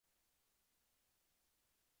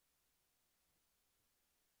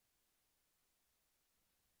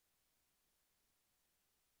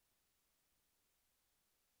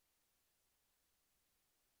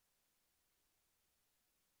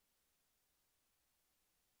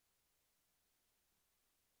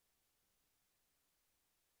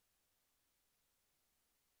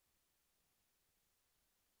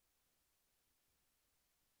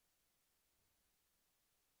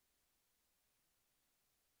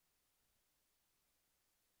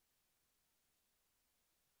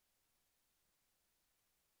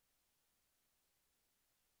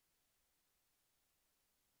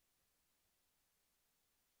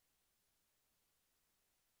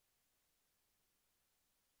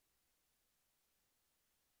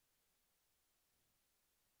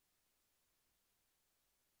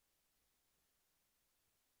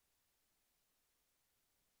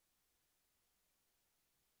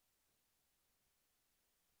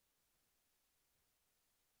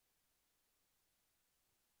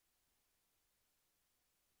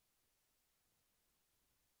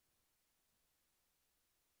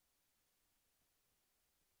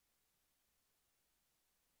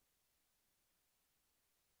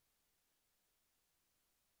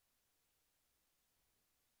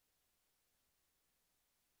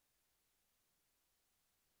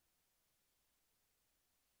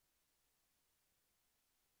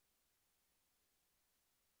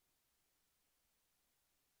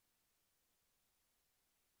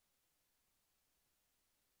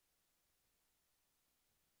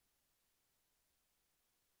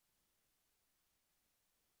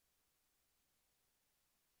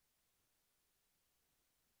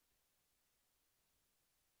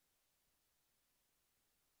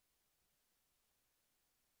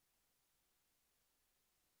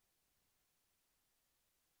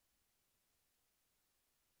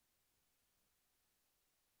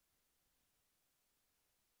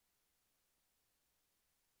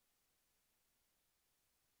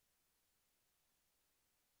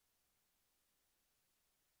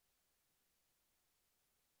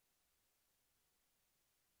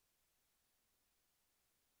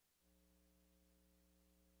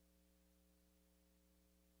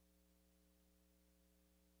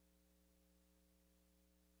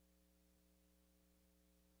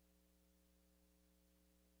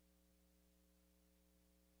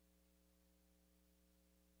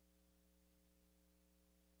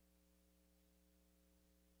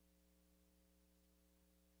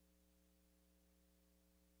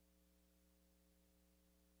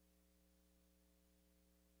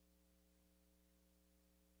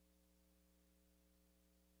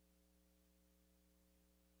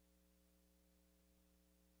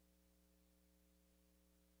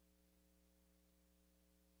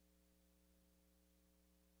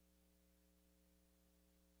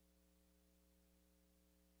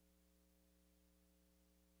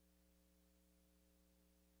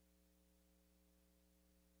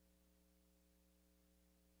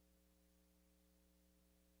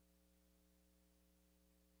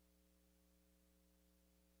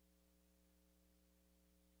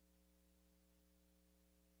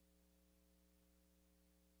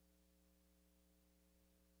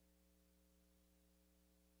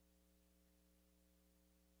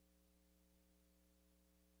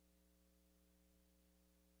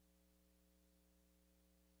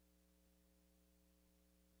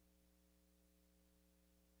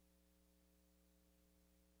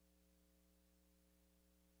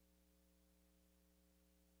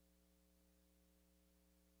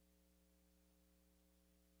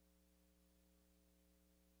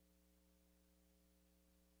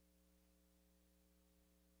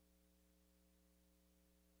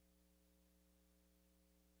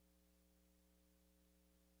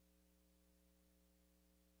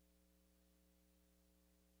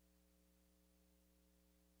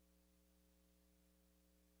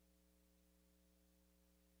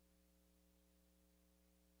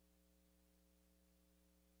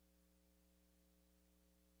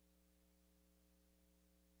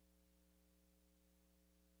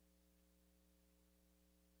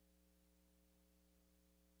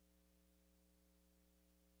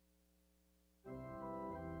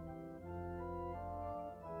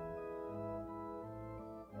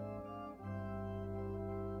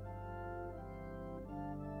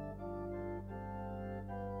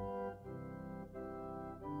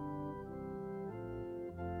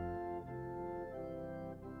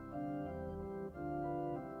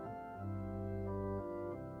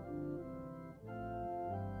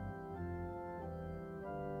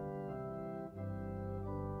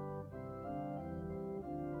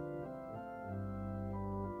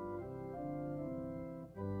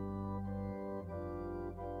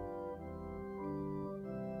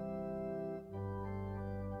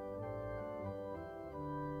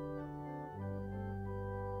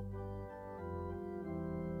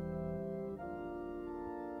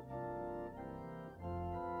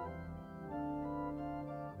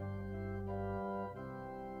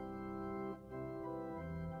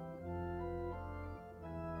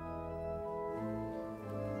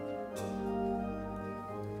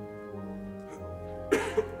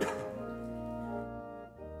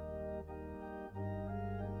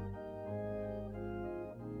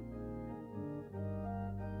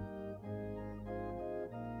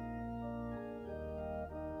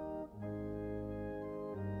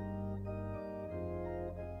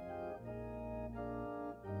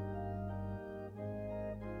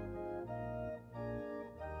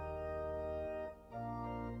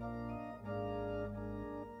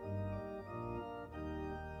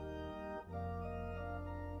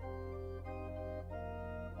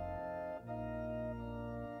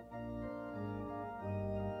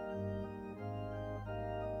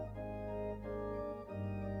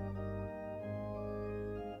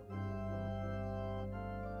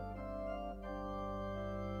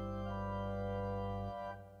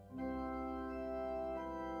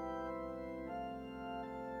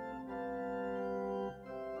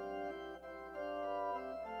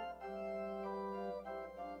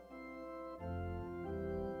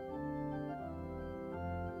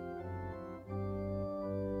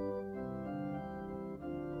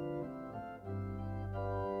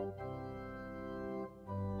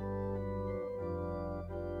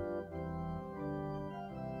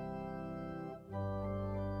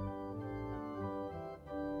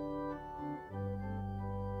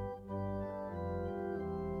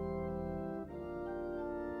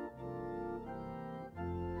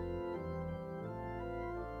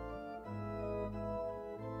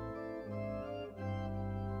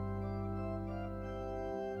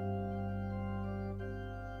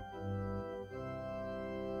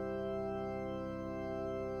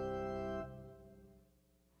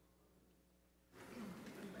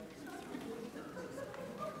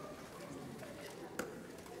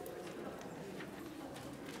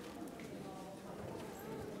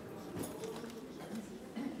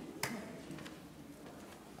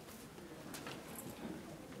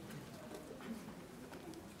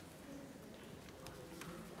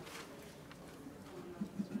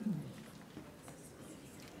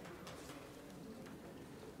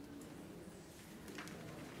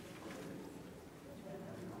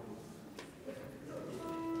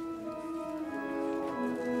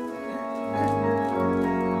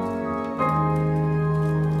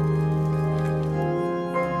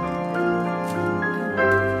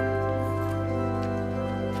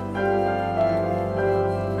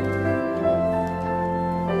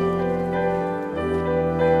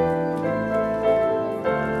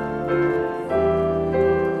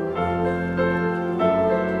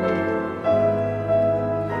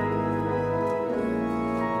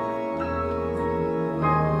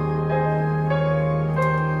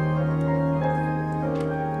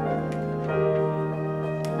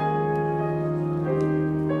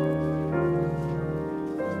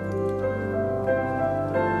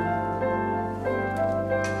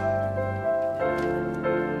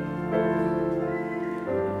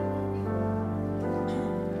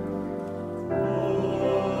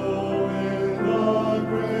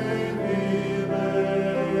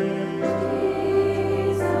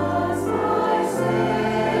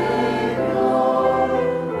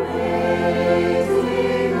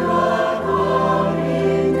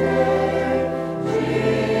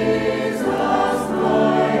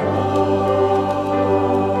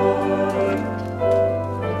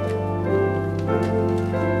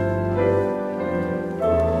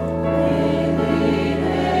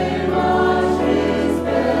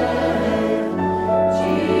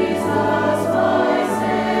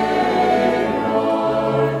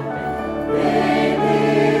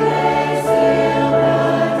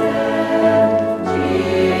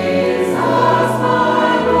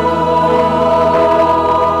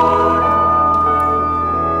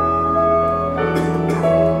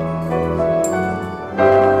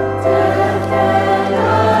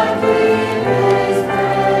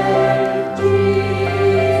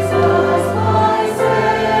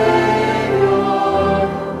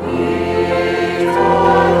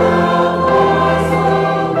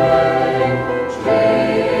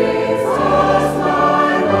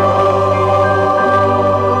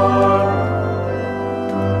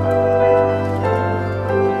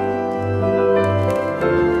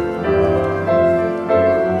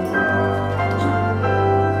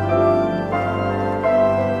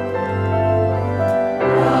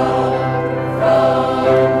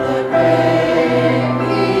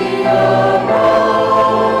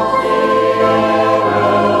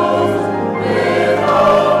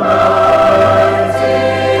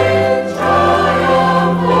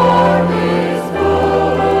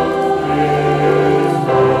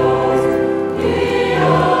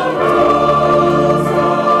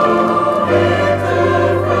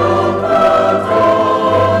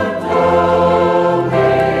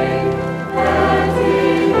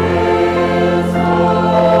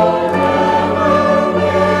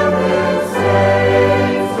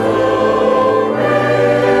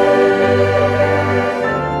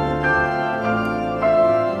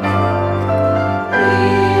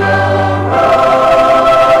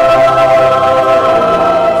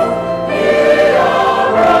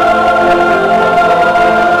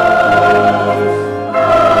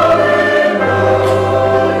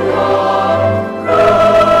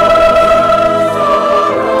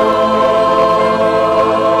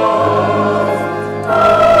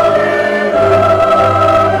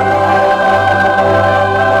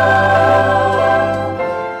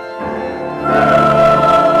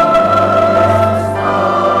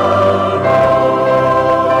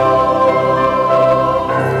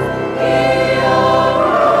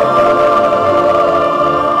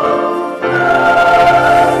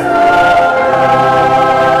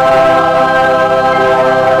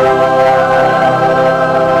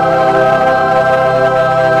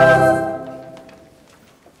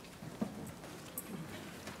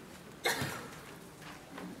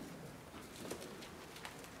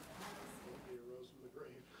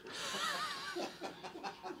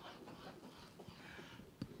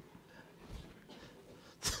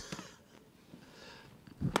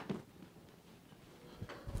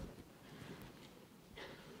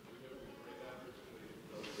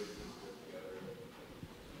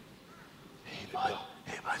bud.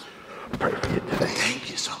 Hey, bud. Pray for you today. Thank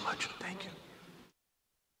you so much. Thank you.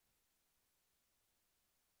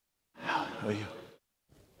 How are you?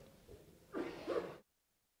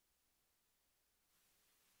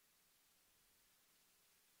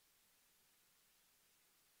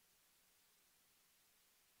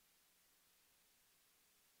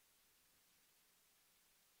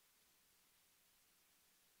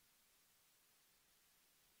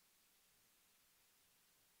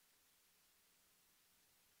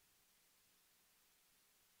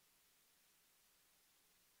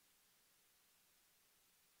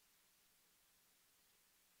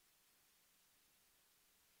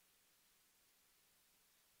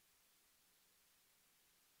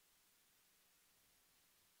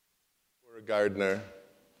 A gardener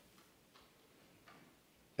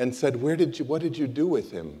and said, what did you do with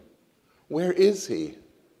him? Where is he?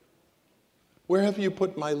 Where have you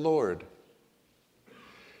put my Lord?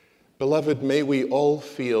 Beloved, may we all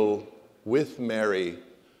feel with Mary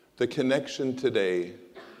the connection today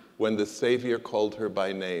when the Savior called her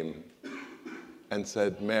by name and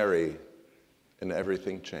said, Mary, and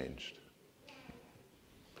everything changed.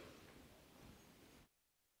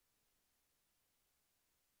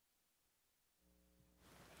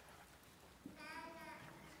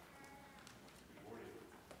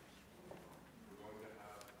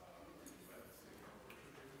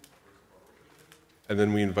 And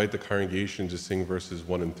then we invite the congregation to sing verses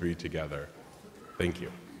 1 and 3 together. Thank you.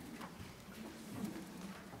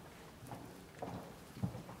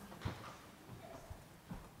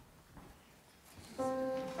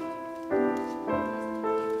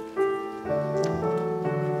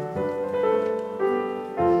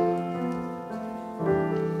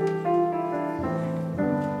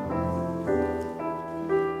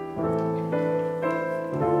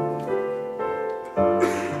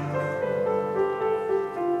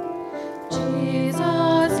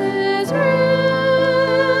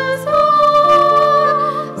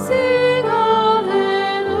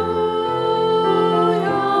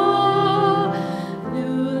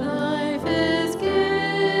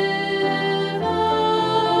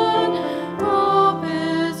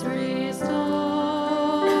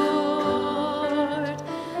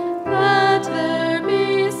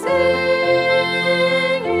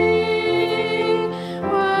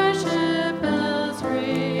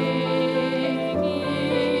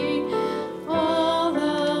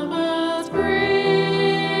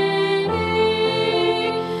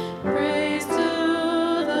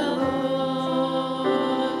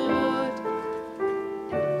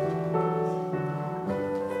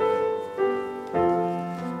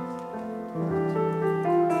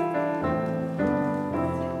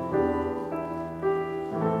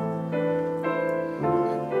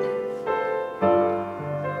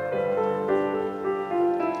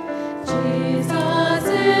 Jesus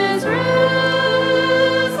is risen.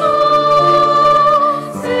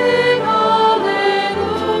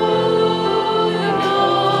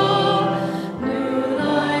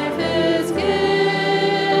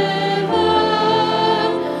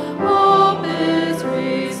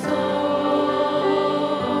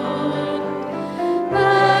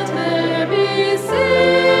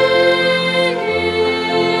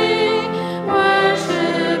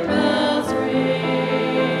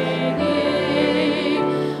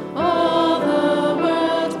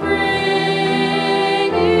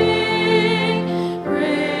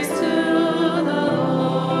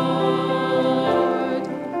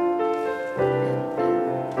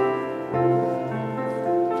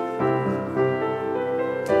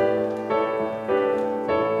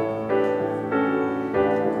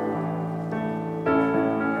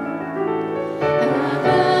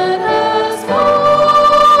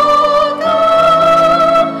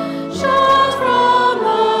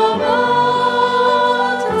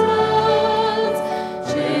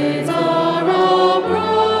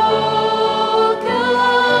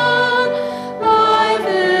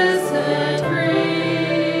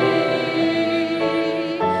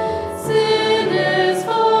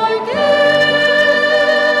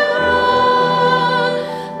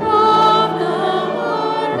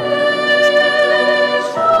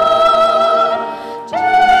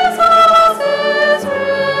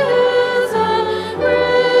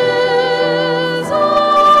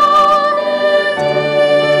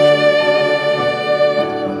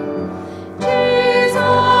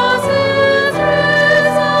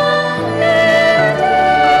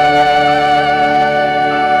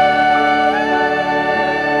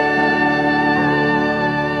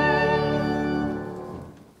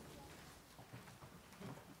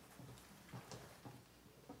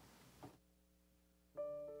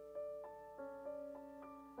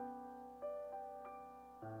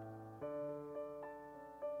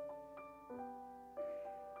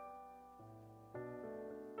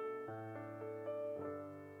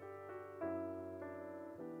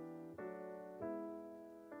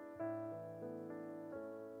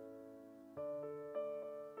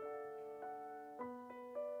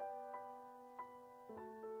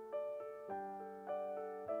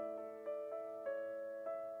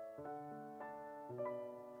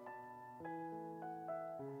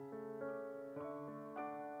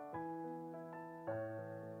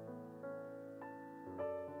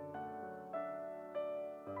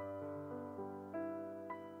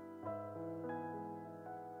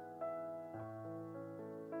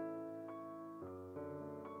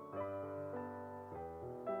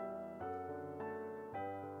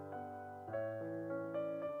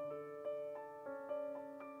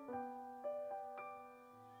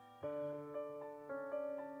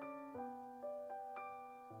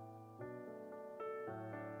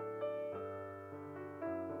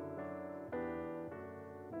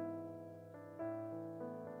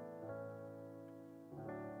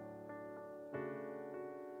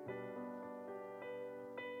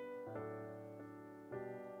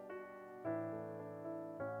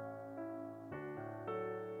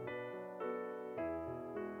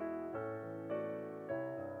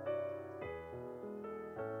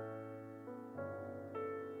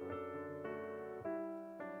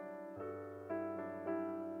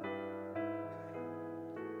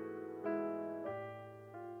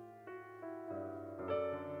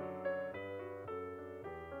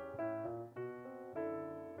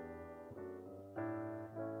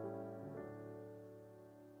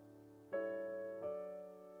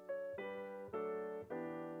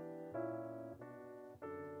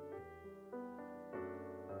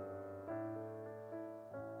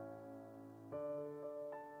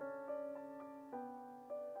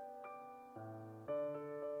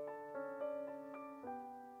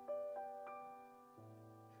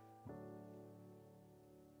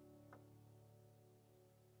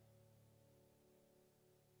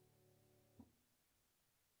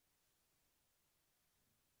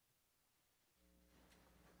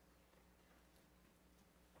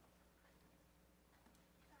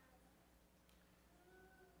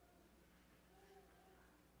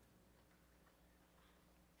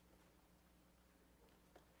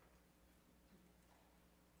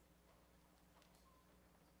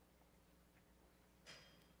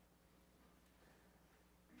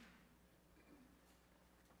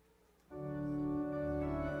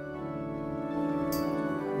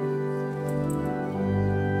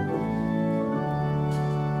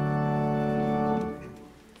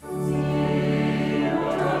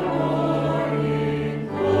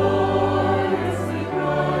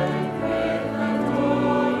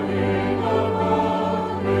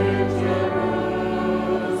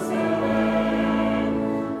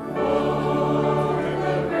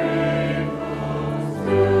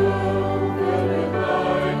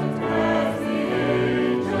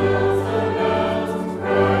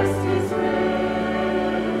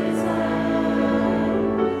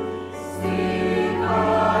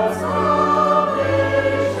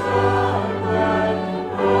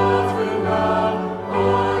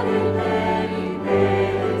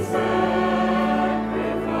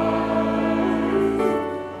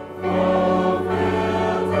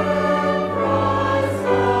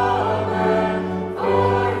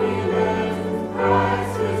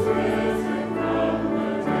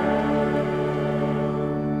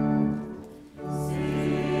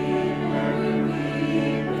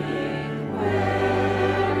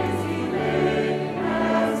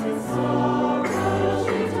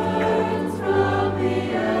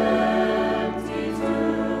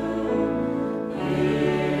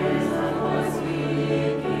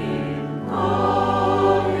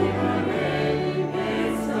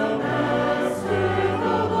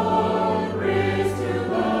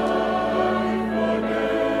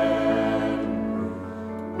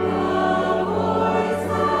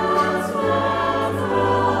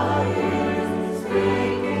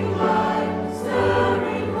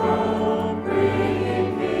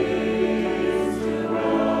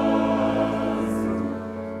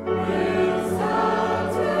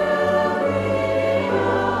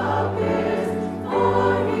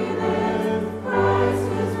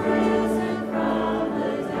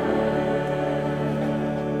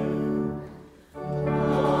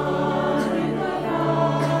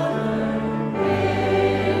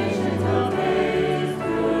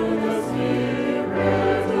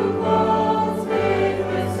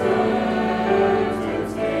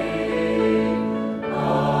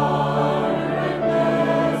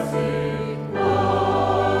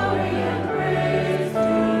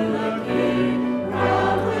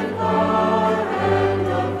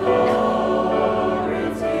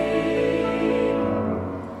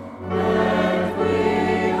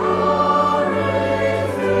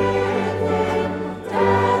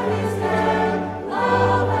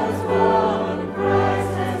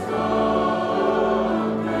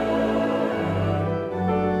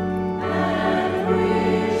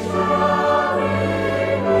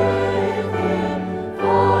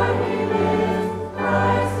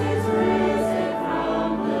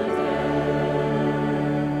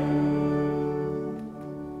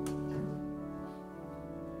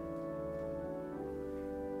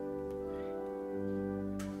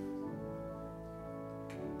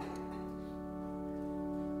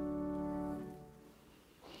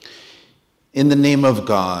 In the name of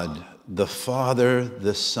God, the Father,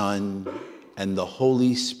 the Son, and the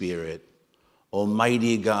Holy Spirit,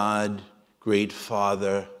 Almighty God, great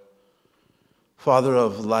Father, Father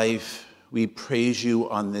of life, we praise you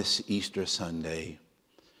on this Easter Sunday,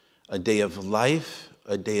 a day of life,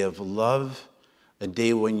 a day of love, a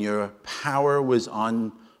day when your power was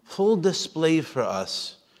on full display for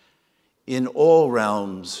us. In all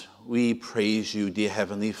realms, we praise you, dear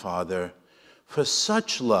Heavenly Father, for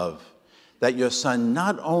such love that your Son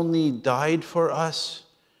not only died for us,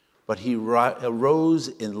 but he arose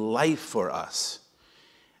in life for us,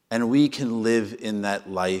 and we can live in that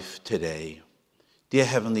life today. Dear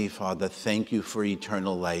Heavenly Father, thank you for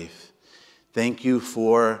eternal life. Thank you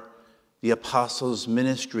for the apostles'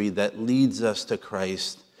 ministry that leads us to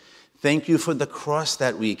Christ. Thank you for the cross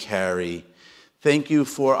that we carry. Thank you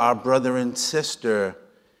for our brother and sister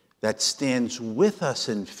that stands with us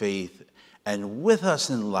in faith and with us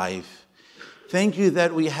in life. Thank you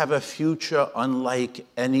that we have a future unlike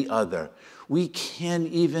any other. We can't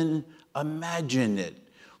even imagine it.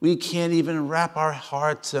 We can't even wrap our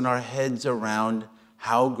hearts and our heads around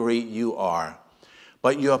how great you are.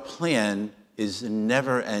 But your plan is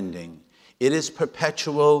never ending. It is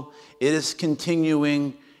perpetual, it is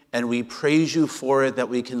continuing, and we praise you for it, that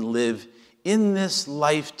we can live in this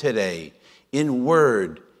life today, in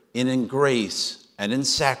word, and in grace, and in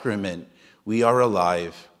sacrament. We are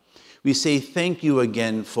alive. We say thank you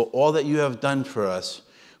again for all that you have done for us.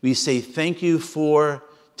 We say thank you for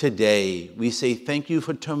today. We say thank you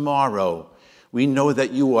for tomorrow. We know that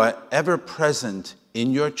you are ever present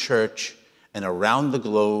in your church and around the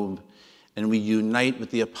globe, and we unite with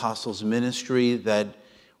the apostles' ministry that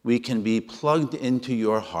we can be plugged into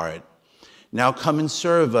your heart. Now come and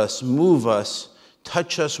serve us, move us,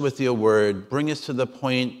 touch us with your word, bring us to the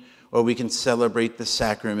point where we can celebrate the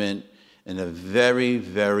sacrament in a very,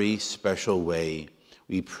 very special way.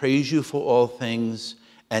 We praise you for all things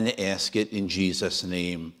and ask it in Jesus'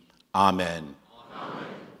 name. Amen. Amen.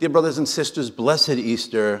 Dear brothers and sisters, blessed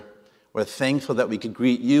Easter. We're thankful that we could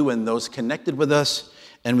greet you and those connected with us,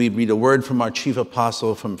 and we read a word from our chief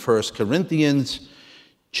apostle from 1 Corinthians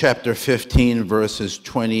chapter 15, verses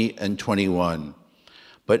 20 and 21.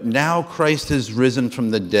 But now Christ is risen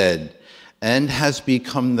from the dead and has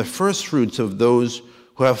become the firstfruits of those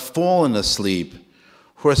who have fallen asleep.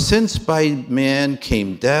 For since by man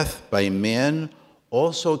came death, by man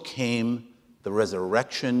also came the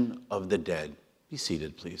resurrection of the dead. Be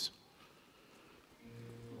seated, please.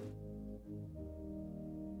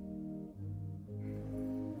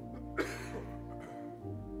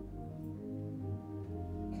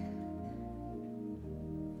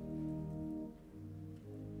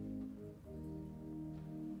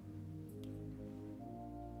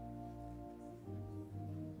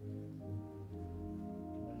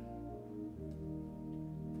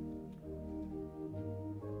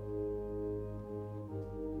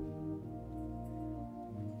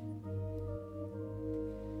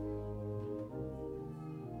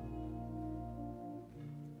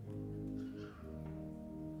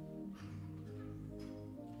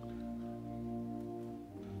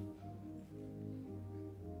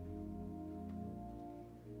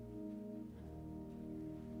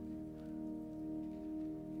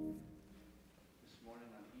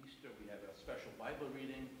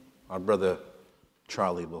 Our brother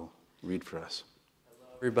Charlie will read for us. Hello,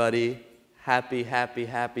 everybody. Happy, happy,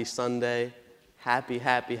 happy Sunday. Happy,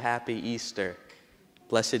 happy, happy Easter.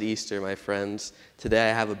 Blessed Easter, my friends. Today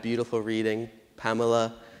I have a beautiful reading.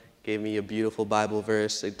 Pamela gave me a beautiful Bible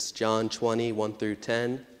verse. It's John 20, 1 through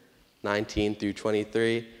 10, 19 through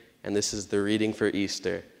 23, and this is the reading for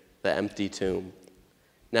Easter, the empty tomb.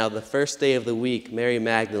 Now the first day of the week, Mary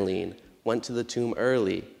Magdalene went to the tomb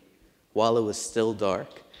early, while it was still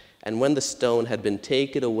dark. And when the stone had been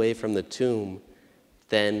taken away from the tomb,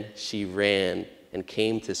 then she ran and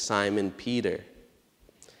came to Simon Peter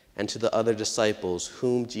and to the other disciples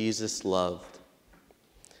whom Jesus loved,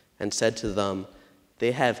 and said to them,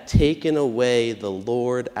 "They have taken away the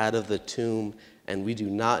Lord out of the tomb, and we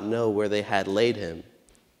do not know where they had laid him."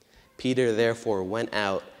 Peter therefore went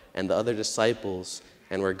out, and the other disciples,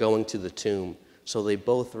 and were going to the tomb. So they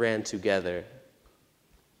both ran together.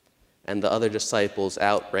 And the other disciples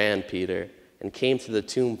outran Peter and came to the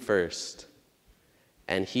tomb first.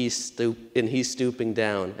 And he stooping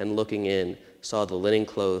down and looking in, saw the linen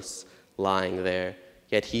clothes lying there.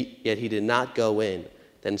 Yet he did not go in.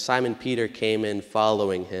 Then Simon Peter came in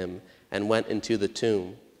following him and went into the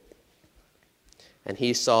tomb. And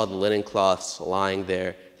he saw the linen cloths lying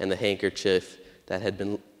there and the handkerchief that had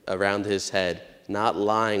been around his head, not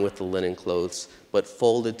lying with the linen clothes, but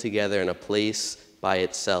folded together in a place by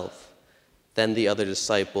itself. Then the other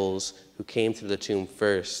disciples who came to the tomb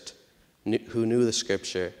first, who knew the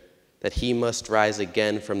scripture, that he must rise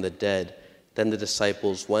again from the dead, then the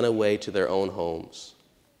disciples went away to their own homes.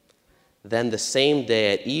 Then the same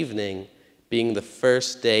day at evening, being the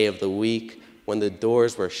first day of the week, when the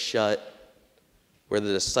doors were shut, where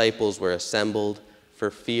the disciples were assembled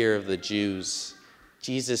for fear of the Jews,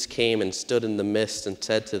 Jesus came and stood in the midst and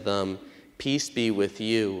said to them, "Peace be with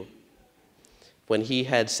you." When he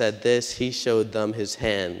had said this, he showed them his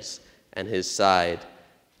hands and his side.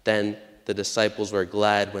 Then the disciples were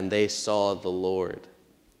glad when they saw the Lord.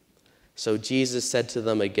 So Jesus said to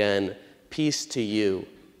them again, "Peace to you.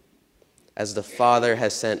 As the Father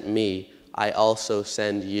has sent me, I also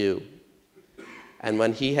send you." And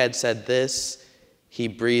when he had said this, he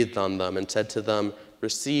breathed on them and said to them,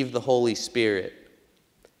 "Receive the Holy Spirit.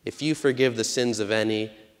 If you forgive the sins of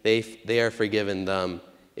any, they are forgiven them.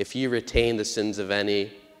 If you retain the sins of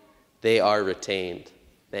any, they are retained."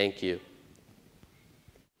 Thank you.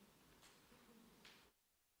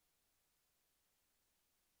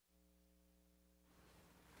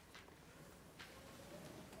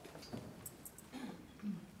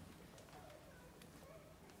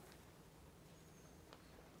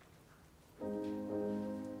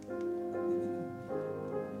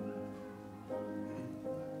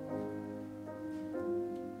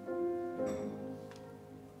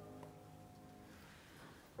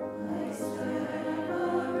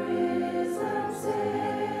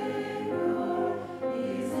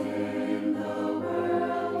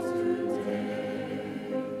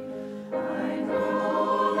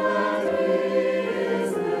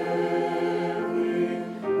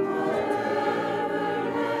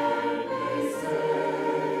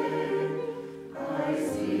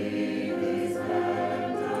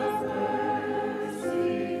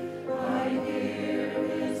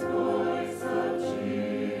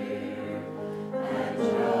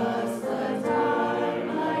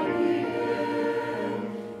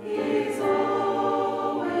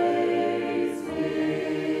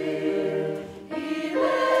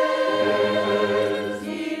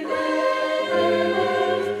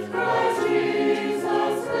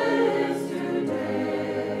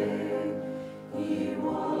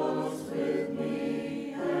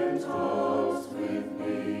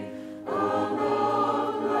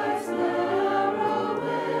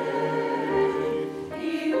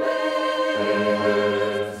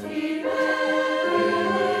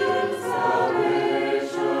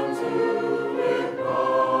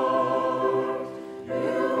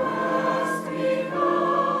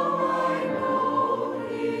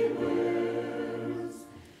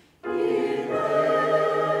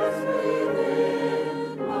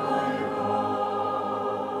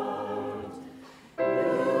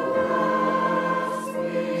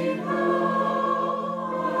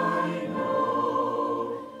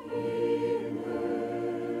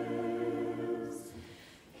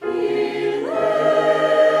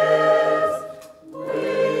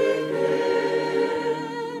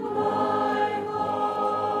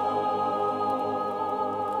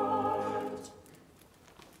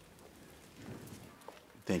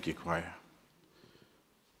 Thank you, choir.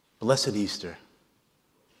 Blessed Easter.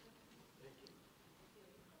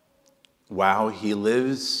 Wow, he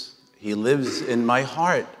lives in my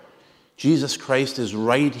heart. Jesus Christ is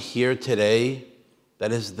right here today.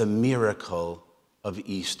 That is the miracle of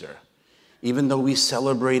Easter. Even though we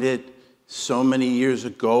celebrated so many years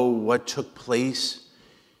ago what took place,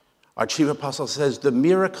 our chief apostle says the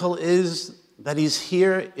miracle is that he's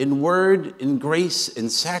here in word, in grace, in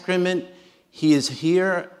sacrament. He is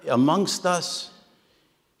here amongst us.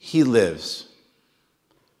 He lives.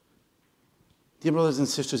 Dear brothers and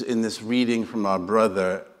sisters, in this reading from our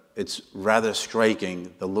brother, it's rather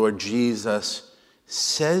striking. The Lord Jesus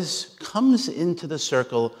comes into the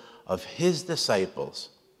circle of his disciples.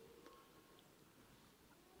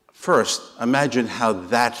 First, imagine how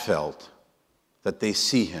that felt, that they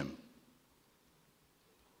see him.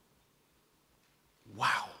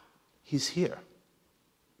 Wow, he's here.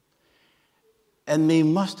 And they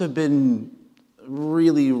must have been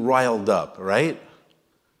really riled up, right?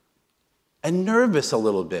 And nervous a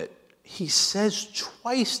little bit. He says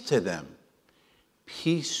twice to them,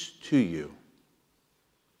 "Peace to you.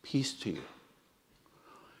 Peace to you."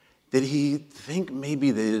 Did he think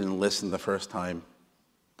maybe they didn't listen the first time?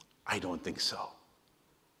 I don't think so.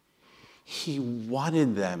 He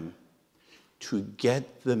wanted them to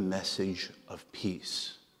get the message of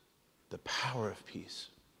peace, the power of peace.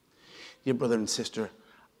 Dear brother and sister,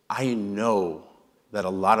 I know that a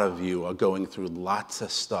lot of you are going through lots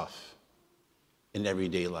of stuff in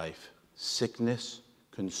everyday life. Sickness,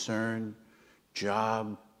 concern,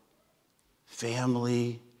 job,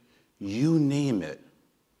 family, you name it.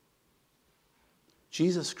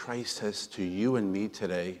 Jesus Christ says to you and me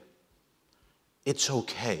today, it's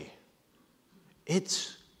okay.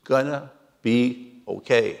 It's gonna be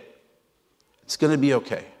okay. It's gonna be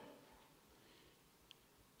okay.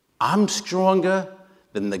 I'm stronger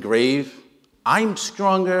than the grave. I'm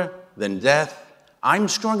stronger than death. I'm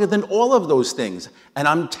stronger than all of those things. And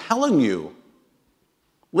I'm telling you,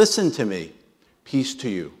 listen to me, peace to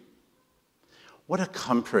you. What a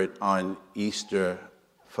comfort on Easter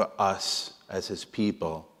for us as his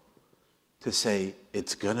people to say,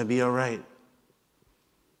 it's going to be all right.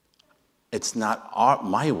 It's not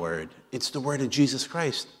my word, it's the word of Jesus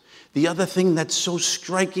Christ. The other thing that's so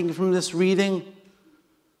striking from this reading,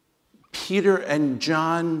 Peter and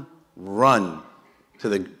John run to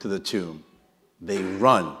the tomb. They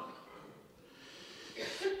run.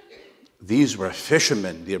 These were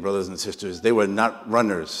fishermen, dear brothers and sisters. They were not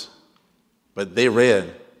runners, but they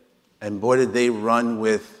ran. And boy, did they run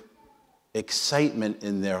with excitement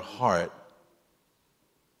in their heart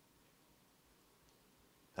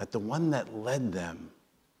that the one that led them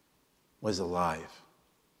was alive.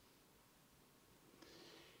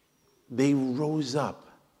 They rose up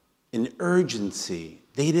in urgency.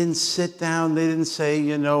 They didn't sit down. They didn't say,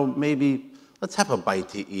 maybe let's have a bite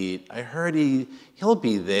to eat. I heard he'll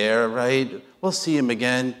be there, right? We'll see him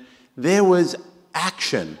again. There was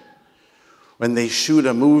action. When they shoot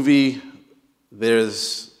a movie,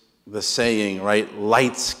 there's the saying, right?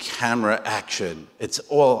 Lights, camera, action. It's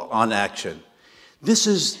all on action. This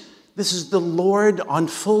is the Lord on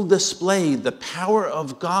full display. The power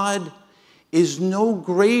of God is no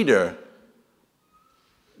greater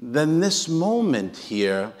than this moment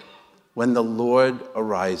here when the Lord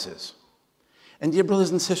arises. And dear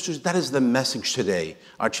brothers and sisters, that is the message today.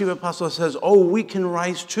 Our chief apostle says, we can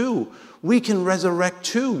rise too. We can resurrect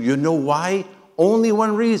too. You know why? Only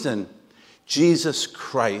one reason. Jesus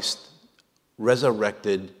Christ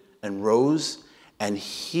resurrected and rose, and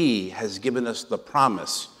he has given us the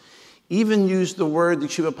promise. Even used the word, the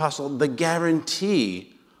chief apostle, the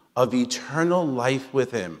guarantee of eternal life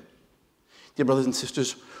with him. Dear brothers and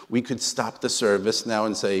sisters, we could stop the service now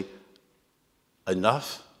and say,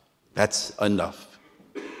 enough? That's enough.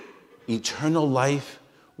 Eternal life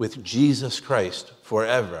with Jesus Christ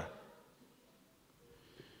forever.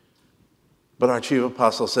 But our chief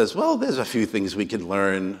apostle says, there's a few things we can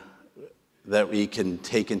learn that we can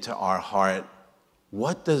take into our heart.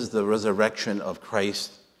 What does the resurrection of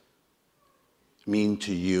Christ mean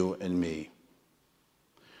to you and me?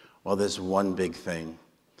 Well, there's one big thing.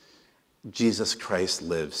 Jesus Christ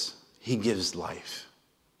lives. He gives life.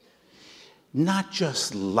 Not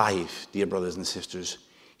just life, dear brothers and sisters.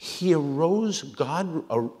 He arose, God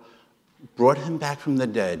brought him back from the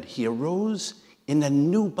dead. He arose in a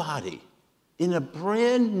new body, in a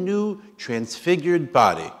brand new transfigured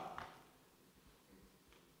body.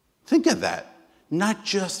 Think of that. Not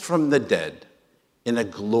just from the dead, in a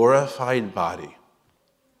glorified body.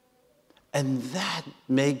 And that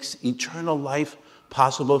makes eternal life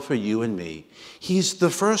possible for you and me. He's the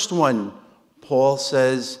first one, Paul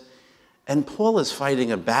says, and Paul is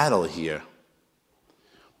fighting a battle here.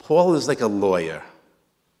 Paul is like a lawyer.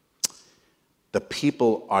 The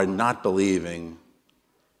people are not believing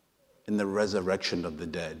in the resurrection of the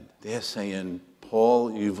dead. They're saying,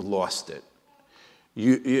 Paul, you've lost it.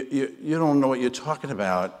 You don't know what you're talking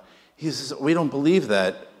about. He says, we don't believe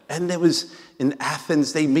that. And there was, in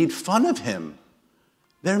Athens, they made fun of him.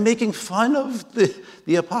 They're making fun of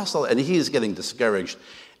the apostle, and he is getting discouraged.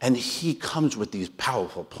 And he comes with these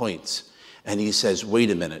powerful points. And he says, wait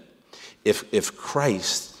a minute. If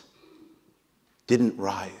Christ didn't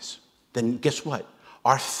rise, then guess what?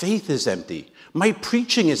 Our faith is empty. My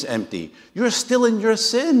preaching is empty. You're still in your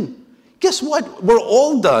sin. Guess what? We're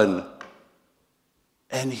all done.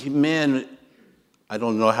 And I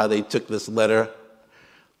don't know how they took this letter,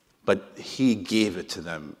 but he gave it to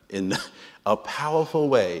them in a powerful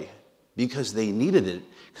way because they needed it,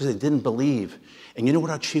 because they didn't believe. And you know what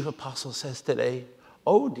our chief apostle says today?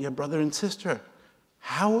 Oh, dear brother and sister,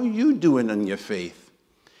 how are you doing in your faith?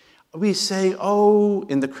 We say,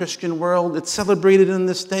 in the Christian world, it's celebrated in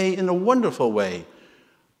this day in a wonderful way.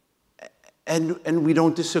 And we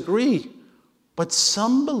don't disagree. But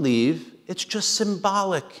some believe it's just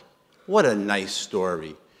symbolic. What a nice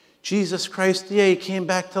story. Jesus Christ, he came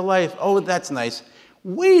back to life. Oh, that's nice.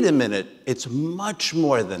 Wait a minute. It's much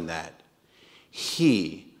more than that.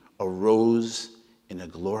 He arose in a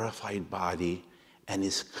glorified body and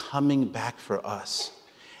is coming back for us.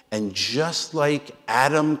 And just like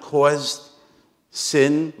Adam caused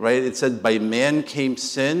sin, right? It said by man came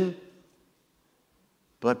sin.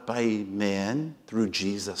 But by man, through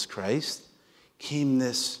Jesus Christ, came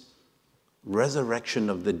this resurrection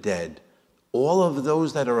of the dead. All of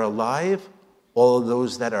those that are alive, all of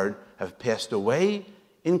those that have passed away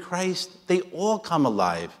in Christ, they all come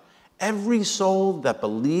alive. Every soul that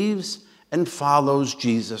believes and follows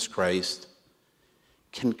Jesus Christ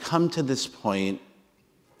can come to this point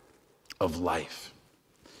of life.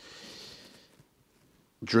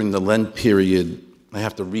 During the Lent period, I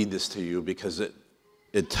have to read this to you because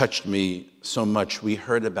it touched me so much. We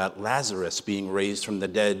heard about Lazarus being raised from the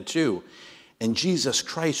dead too. And Jesus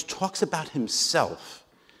Christ talks about himself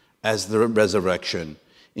as the resurrection.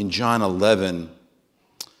 In John 11,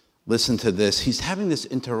 listen to this. He's having this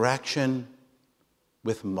interaction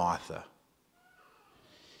with Martha.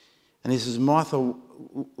 And he says, Martha,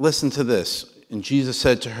 listen to this. And Jesus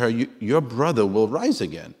said to her, your brother will rise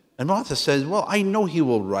again. And Martha says, well, I know he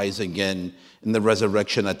will rise again in the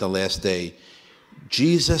resurrection at the last day.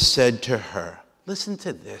 Jesus said to her, listen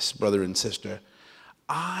to this, brother and sister,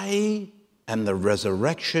 I am the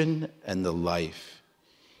resurrection and the life.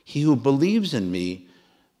 He who believes in me,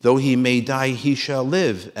 though he may die, he shall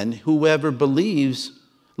live. And whoever lives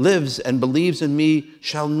and believes in me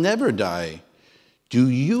shall never die. Do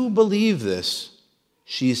you believe this?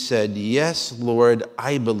 She said, yes, Lord,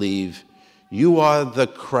 I believe. You are the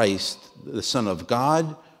Christ, the Son of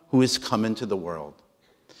God, who is come into the world.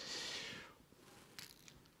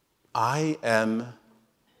 I am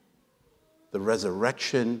the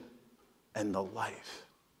resurrection and the life.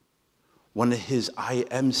 One of his I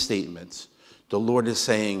am statements, the Lord is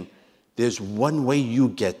saying, there's one way you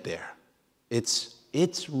get there. It's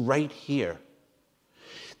right here.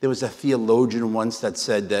 There was a theologian once that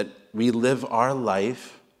said that we live our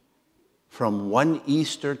life from one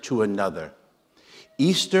Easter to another.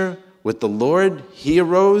 Easter with the Lord, he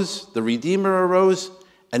arose, the Redeemer arose,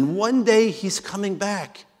 and one day he's coming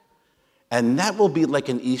back. And that will be like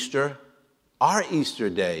an Easter, our Easter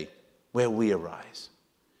day, where we arise.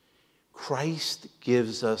 Christ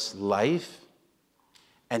gives us life,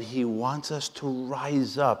 and he wants us to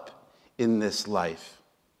rise up in this life.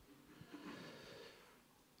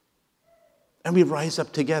 And we rise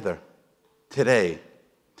up together today.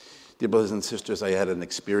 Dear brothers and sisters, I had an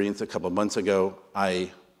experience a couple months ago.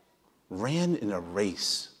 I ran in a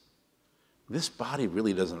race. This body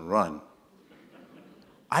really doesn't run.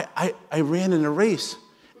 I ran in a race,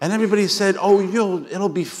 and everybody said, oh, it'll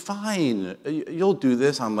be fine. You'll do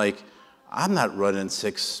this. I'm like, I'm not running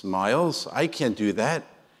 6 miles. I can't do that.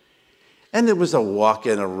 And it was a walk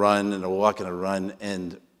and a run and a walk and a run,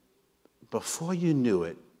 and before you knew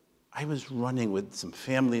it, I was running with some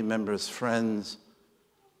family members, friends,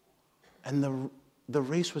 and the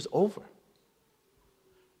race was over.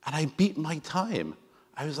 And I beat my time.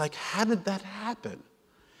 I was like, how did that happen?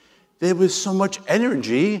 There was so much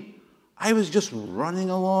energy. I was just running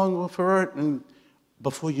along for it, and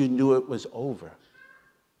before you knew it was over.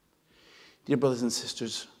 Dear brothers and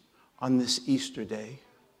sisters, on this Easter day,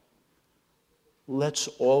 let's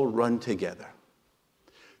all run together.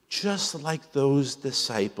 Just like those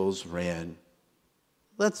disciples ran.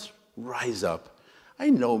 Let's rise up. I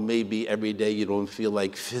know maybe every day you don't feel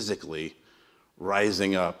like physically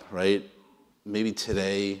rising up, right? Maybe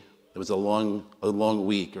today, it was a long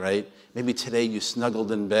week, right? Maybe today you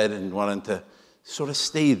snuggled in bed and wanted to sort of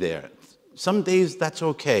stay there. Some days that's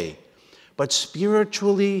okay. But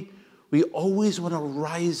spiritually, we always want to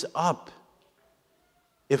rise up.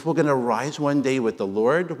 If we're going to rise one day with the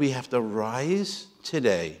Lord, we have to rise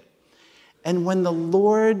today. And when the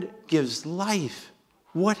Lord gives life,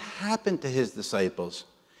 what happened to his disciples?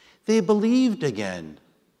 They believed again.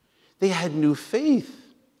 They had new faith.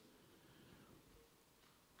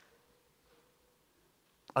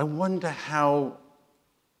 I wonder how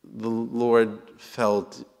the Lord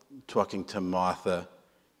felt talking to Martha.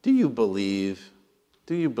 Do you believe?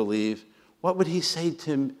 Do you believe? What would he say to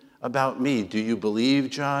him about me? Do you believe,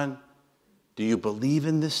 John? Do you believe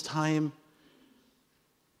in this time?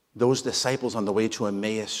 Those disciples on the way to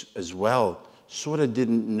Emmaus as well sort of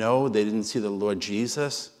didn't know. They didn't see the Lord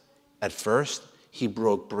Jesus at first. He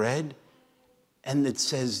broke bread, and it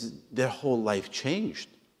says their whole life changed.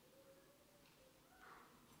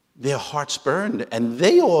 Their hearts burned, and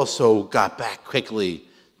they also got back quickly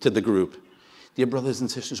to the group. Dear brothers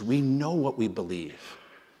and sisters, we know what we believe.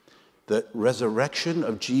 The resurrection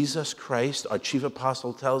of Jesus Christ, our chief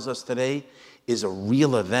apostle tells us today, is a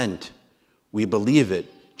real event. We believe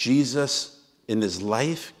it. Jesus, in his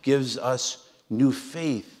life, gives us new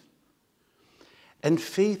faith. And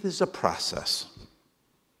faith is a process.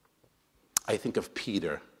 I think of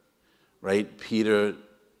Peter, right? Peter,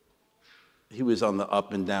 he was on the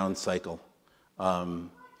up and down cycle.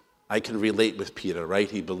 I can relate with Peter, right?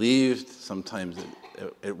 He believed. Sometimes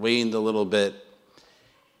it waned a little bit.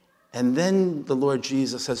 And then the Lord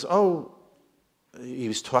Jesus says, oh, he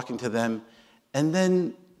was talking to them. And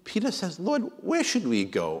then Peter says, Lord, where should we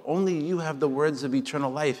go? Only you have the words of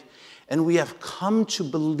eternal life. And we have come to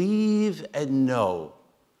believe and know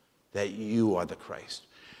that you are the Christ.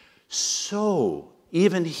 So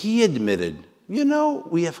even he admitted,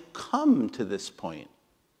 we have come to this point.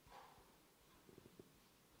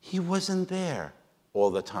 He wasn't there all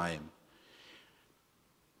the time.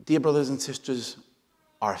 Dear brothers and sisters,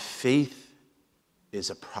 our faith is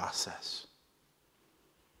a process.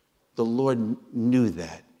 The Lord knew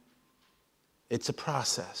that. It's a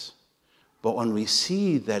process. But when we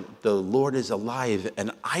see that the Lord is alive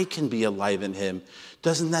and I can be alive in him,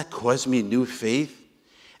 doesn't that cause me new faith?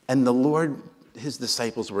 And the Lord, his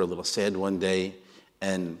disciples were a little sad one day,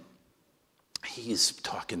 and he's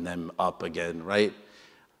talking them up again, right?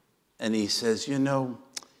 And he says,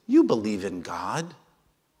 you believe in God.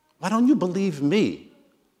 Why don't you believe me?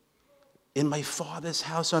 In my Father's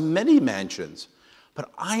house are many mansions, but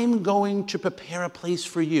I'm going to prepare a place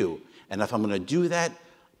for you. And if I'm going to do that,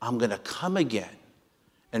 I'm going to come again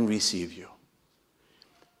and receive you.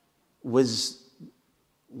 Was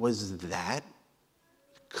that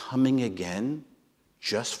coming again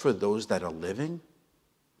just for those that are living?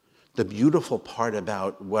 The beautiful part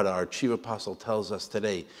about what our chief apostle tells us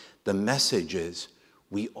today, the message is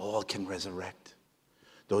we all can resurrect.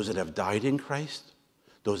 Those that have died in Christ,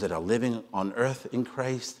 those that are living on earth in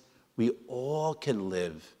Christ, we all can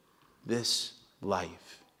live this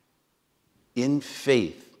life in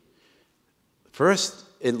faith. First,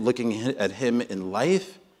 in looking at him in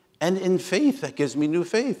life, and in faith, that gives me new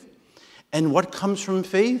faith. And what comes from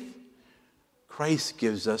faith? Christ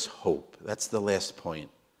gives us hope. That's the last point.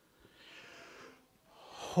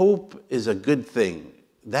 Hope is a good thing.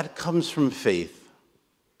 That comes from faith.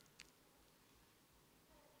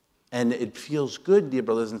 And it feels good, dear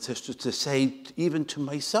brothers and sisters, to say, even to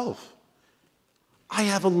myself, I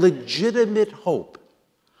have a legitimate hope.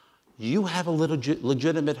 You have a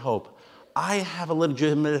legitimate hope. I have a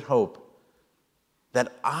legitimate hope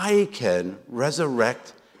that I can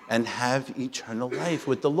resurrect and have eternal life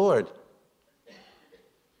with the Lord.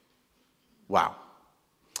 Wow.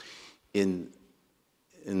 In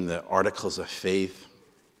the Articles of Faith,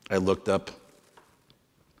 I looked up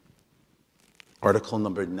Article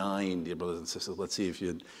number 9, dear brothers and sisters. Let's see if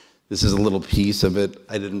this is a little piece of it.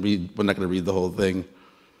 We're not going to read the whole thing.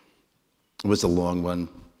 It was a long one.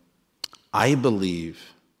 I believe,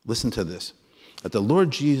 listen to this, that the Lord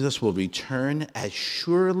Jesus will return as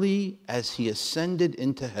surely as he ascended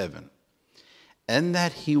into heaven, and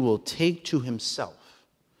that he will take to himself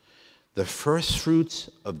the first fruits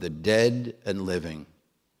of the dead and living,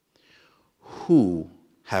 who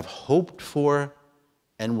have hoped for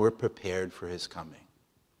and were prepared for his coming.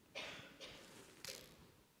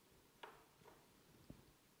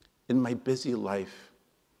 In my busy life,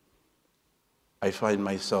 I find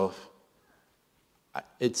myself,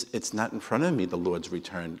 it's not in front of me, the Lord's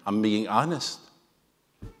return. I'm being honest.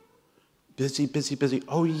 Busy, busy, busy.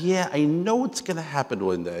 Oh yeah, I know it's going to happen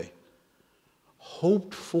one day.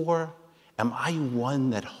 Hoped for. Am I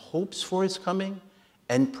one that hopes for his coming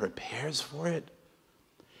and prepares for it?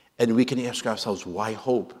 And we can ask ourselves, why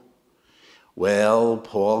hope? Well,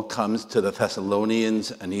 Paul comes to the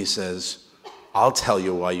Thessalonians and he says, I'll tell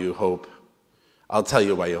you why you hope. I'll tell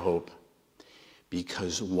you why you hope.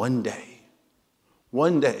 Because one day,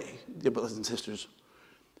 dear brothers and sisters,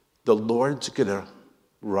 the Lord's going to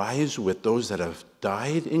rise with those that have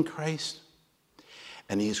died in Christ,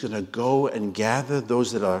 and he's going to go and gather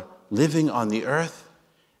those that are living on the earth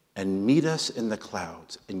and meet us in the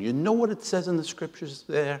clouds. And you know what it says in the scriptures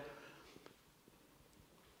there?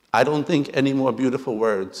 I don't think any more beautiful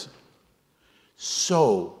words.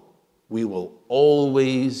 So we will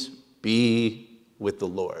always be with the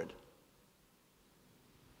Lord.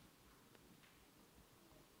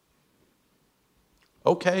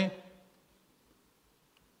 Okay.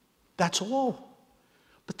 That's all.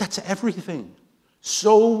 But that's everything.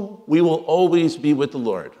 So we will always be with the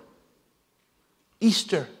Lord.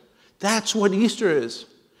 Easter. That's what Easter is.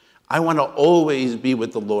 I want to always be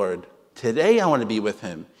with the Lord. Today I want to be with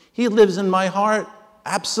him. He lives in my heart.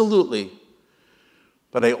 Absolutely.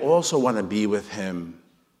 But I also want to be with him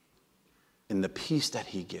in the peace that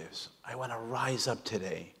he gives. I want to rise up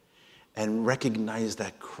today and recognize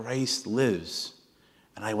that Christ lives.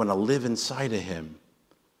 And I want to live inside of him.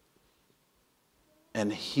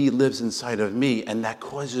 And he lives inside of me. And that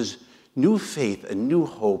causes new faith and new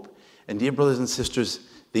hope. And dear brothers and sisters,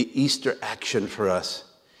 the Easter action for us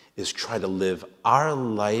is try to live our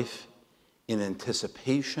life in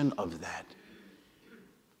anticipation of that.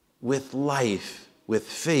 With life, with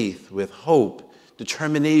faith, with hope,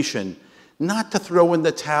 determination, not to throw in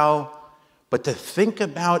the towel, but to think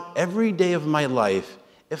about every day of my life,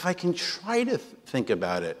 if I can try to think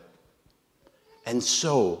about it. And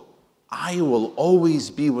so, I will always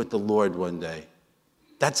be with the Lord one day.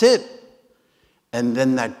 That's it. And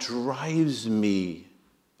then that drives me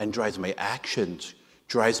and drives my actions,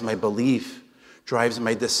 drives my belief, drives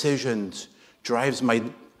my decisions, drives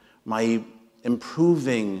my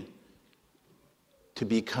improving to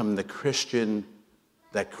become the Christian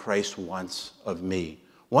that Christ wants of me.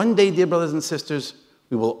 One day, dear brothers and sisters,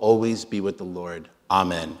 we will always be with the Lord.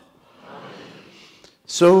 Amen.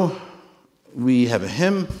 So, we have a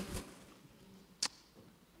hymn,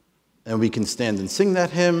 and we can stand and sing that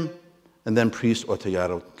hymn, and then Priest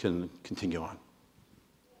Ortellado can continue on.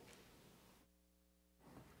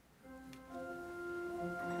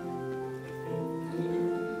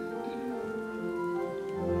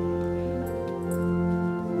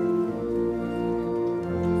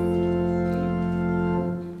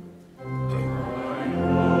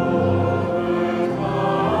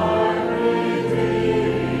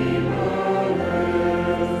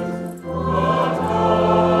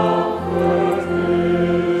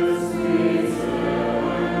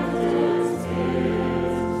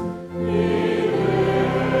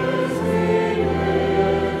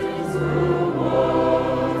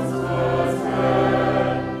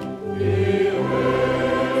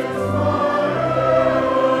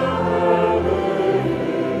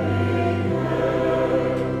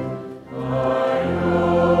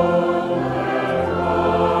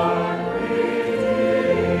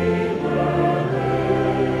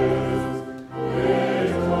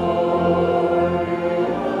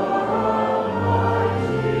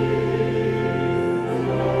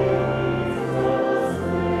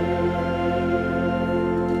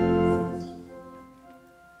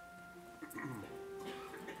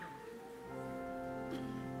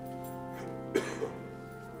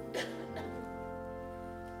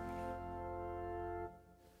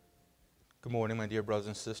 Good morning, my dear brothers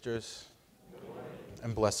and sisters,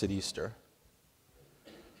 and blessed Easter.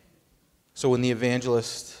 So when the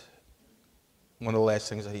evangelist, one of the last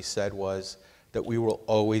things that he said was that we will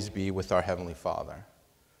always be with our Heavenly Father.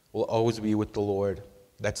 We'll always be with the Lord.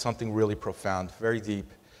 That's something really profound, very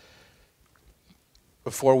deep.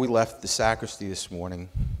 Before we left the sacristy this morning,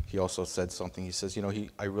 he also said something. He says,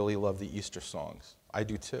 I really love the Easter songs. I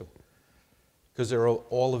do too, because they're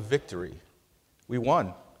all a victory. We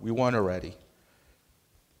won. We won already,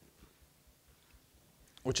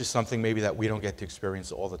 which is something maybe that we don't get to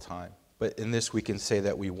experience all the time. But in this, we can say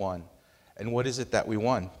that we won. And what is it that we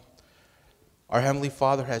won? Our Heavenly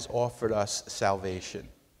Father has offered us salvation,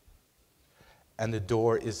 and the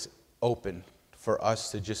door is open for us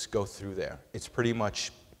to just go through there. It's pretty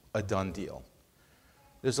much a done deal.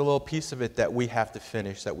 There's a little piece of it that we have to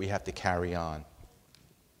finish, that we have to carry on.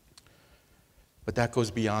 But that goes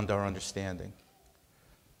beyond our understanding.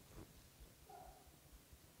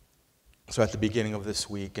 So at the beginning of this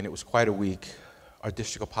week, and it was quite a week, our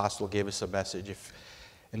district apostle gave us a message. If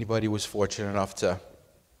anybody was fortunate enough to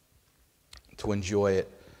enjoy it.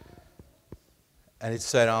 And it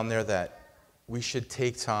said on there that we should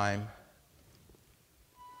take time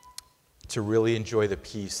to really enjoy the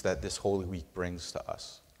peace that this Holy Week brings to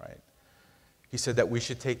us, right? He said that we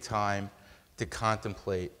should take time to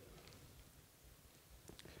contemplate,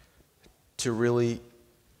 to really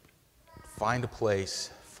find a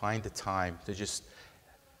place, find a time to just,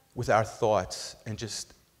 with our thoughts, and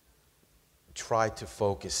just try to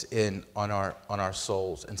focus in on our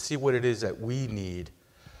souls and see what it is that we need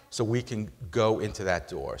so we can go into that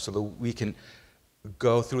door, so that we can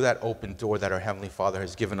go through that open door that our Heavenly Father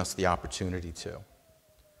has given us the opportunity to.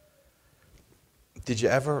 Did you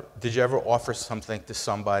ever offer something to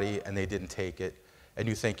somebody and they didn't take it, and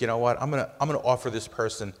you think, you know what, I'm gonna offer this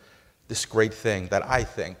person this great thing that I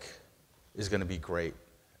think is gonna be great,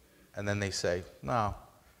 and then they say, no,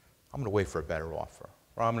 I'm gonna wait for a better offer,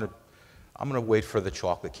 or I'm gonna wait for the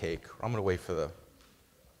chocolate cake, or I'm gonna wait for the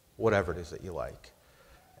whatever it is that you like.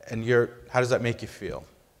 And how does that make you feel?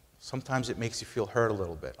 Sometimes it makes you feel hurt a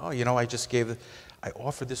little bit. Oh, I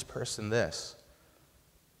offered this person this.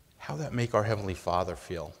 How would that make our Heavenly Father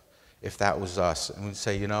feel if that was us? And we'd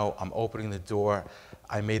say, I'm opening the door,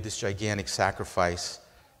 I made this gigantic sacrifice,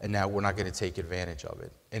 and now we're not going to take advantage of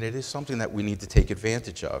it. And it is something that we need to take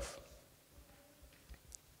advantage of.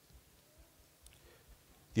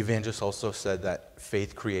 The evangelist also said that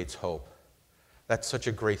faith creates hope. That's such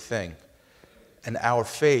a great thing. And our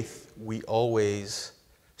faith, we always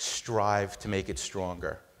strive to make it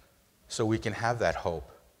stronger so we can have that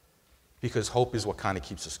hope. Because hope is what kind of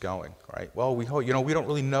keeps us going, right? Well, we hope, we don't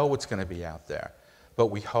really know what's going to be out there, but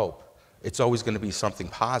we hope. It's always going to be something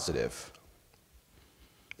positive.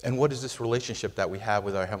 And what is this relationship that we have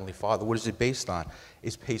with our Heavenly Father? What is it based on?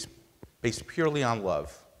 It's based purely on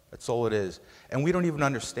love. That's all it is. And we don't even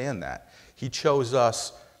understand that. He chose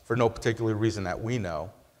us for no particular reason that we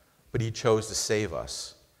know, but he chose to save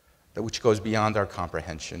us, that which goes beyond our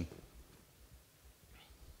comprehension.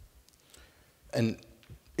 And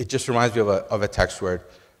it just reminds me of a text word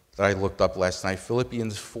that I looked up last night,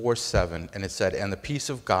 Philippians 4:7, and it said, "And the peace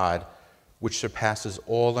of God, which surpasses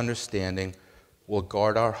all understanding, will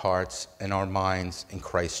guard our hearts and our minds in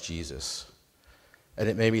Christ Jesus." And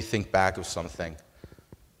it made me think back of something.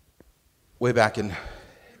 Way back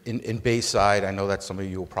in Bayside, I know that some of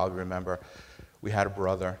you will probably remember, we had a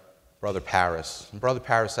Brother Paris. And Brother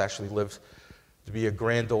Paris actually lived to be a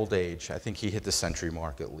grand old age. I think he hit the century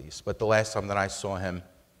mark at least. But the last time that I saw him,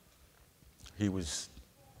 he was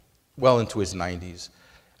well into his 90s.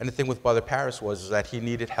 And the thing with Brother Paris was that he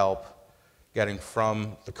needed help getting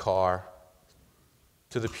from the car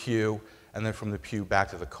to the pew, and then from the pew back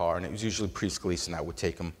to the car. And it was usually Priest Gleason that would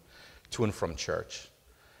take him to and from church.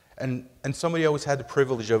 And somebody always had the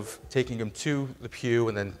privilege of taking him to the pew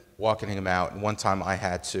and then walking him out. And one time I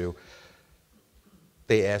had to.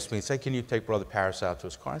 They asked me, said, "Can you take Brother Paris out to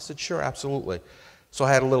his car?" I said, "Sure, absolutely." So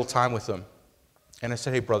I had a little time with him. And I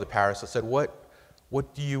said, "Hey, Brother Paris," I said, what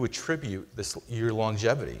do you attribute your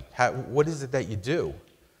longevity? What is it that you do?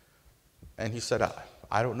 And he said,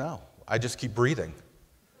 "I don't know. I just keep breathing."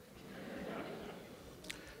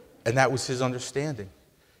 And that was his understanding.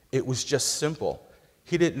 It was just simple.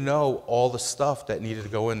 He didn't know all the stuff that needed to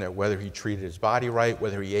go in there, whether he treated his body right,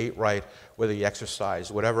 whether he ate right, whether he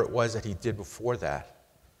exercised, whatever it was that he did before that.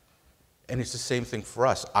 And it's the same thing for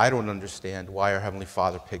us. I don't understand why our Heavenly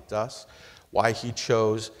Father picked us, why he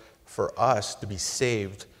chose for us to be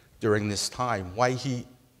saved during this time, why he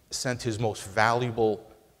sent his most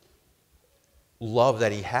valuable love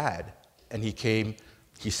that he had, and he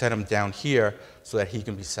sent him down here so that he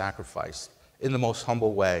can be sacrificed in the most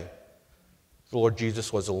humble way. The Lord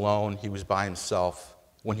Jesus was alone. He was by himself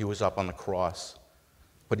when he was up on the cross,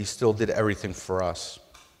 but he still did everything for us.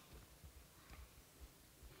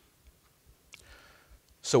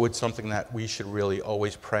 So it's something that we should really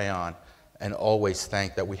always pray on and always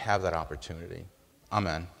thank that we have that opportunity.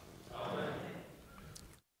 Amen. Amen.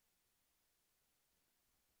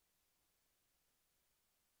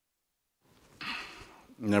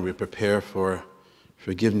 Now we prepare for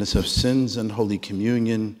forgiveness of sins and Holy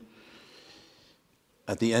Communion.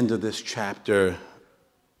 At the end of this chapter,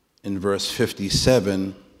 in verse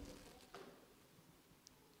 57,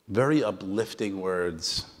 very uplifting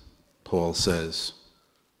words, Paul says,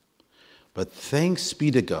 "But thanks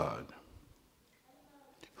be to God,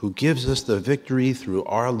 who gives us the victory through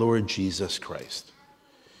our Lord Jesus Christ."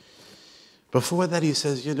 Before that, he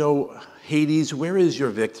says, Hades, where is your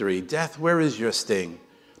victory? Death, where is your sting?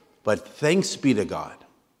 But thanks be to God.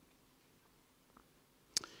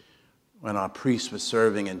 When our priest was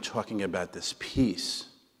serving and talking about this peace,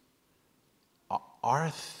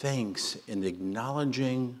 our thanks in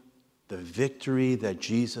acknowledging the victory that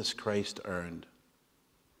Jesus Christ earned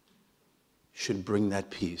should bring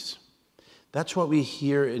that peace. That's what we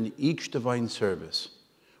hear in each divine service.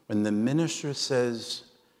 When the minister says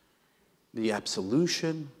the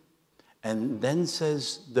absolution and then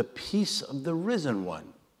says the peace of the risen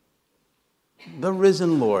one, the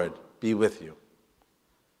risen Lord be with you.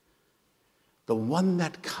 The one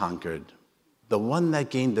that conquered, the one that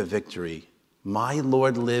gained the victory, my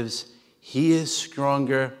Lord lives, he is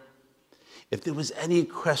stronger. If there was any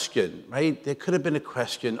question, right, there could have been a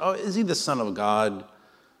question, is he the Son of God?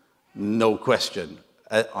 No question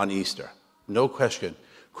on Easter. No question.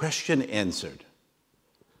 Question answered.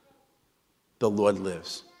 The Lord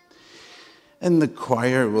lives. And the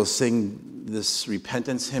choir will sing this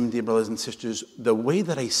repentance hymn, dear brothers and sisters. The way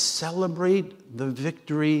that I celebrate the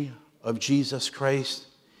victory of Jesus Christ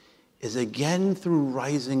is again through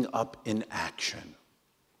rising up in action.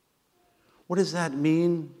 What does that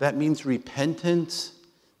mean? That means repentance.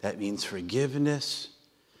 That means forgiveness.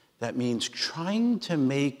 That means trying to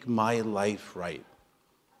make my life right.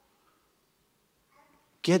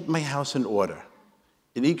 Get my house in order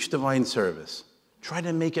in each divine service. Try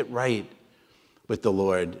to make it right with the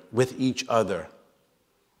Lord, with each other.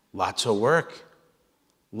 Lots of work,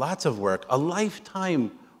 a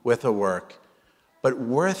lifetime worth of work, but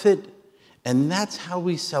worth it. And that's how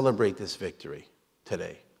we celebrate this victory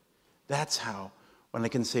today. That's how, when I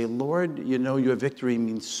can say, Lord, your victory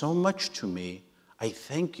means so much to me, I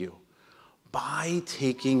thank you. By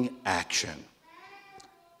taking action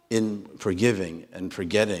in forgiving and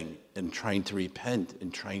forgetting and trying to repent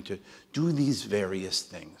and trying to do these various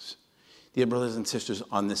things. Dear brothers and sisters,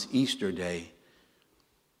 on this Easter day,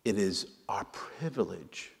 it is our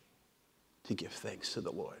privilege to give thanks to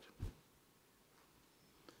the Lord.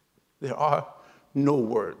 There are no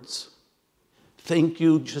words. Thank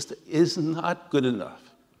you just is not good enough.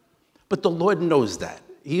 But the Lord knows that.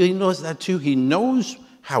 He knows that too. He knows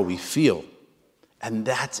how we feel. And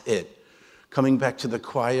that's it. Coming back to the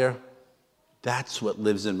choir, that's what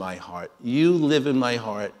lives in my heart. You live in my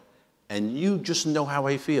heart, and you just know how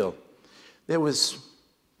I feel.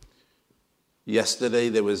 Yesterday,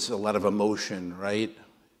 there was a lot of emotion, right,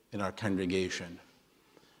 in our congregation.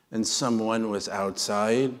 And someone was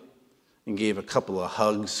outside and gave a couple of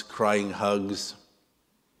hugs, crying hugs.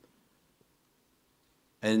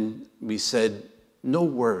 And we said, no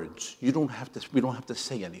words. We don't have to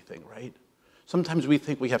say anything, right? Sometimes we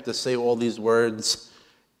think we have to say all these words,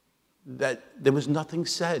 that there was nothing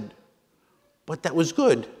said. But that was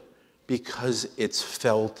good because it's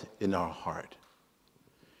felt in our heart.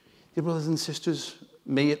 Dear brothers and sisters,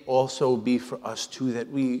 may it also be for us too that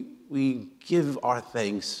we give our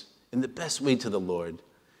thanks in the best way to the Lord.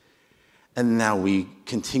 And now we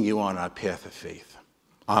continue on our path of faith.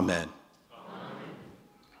 Amen.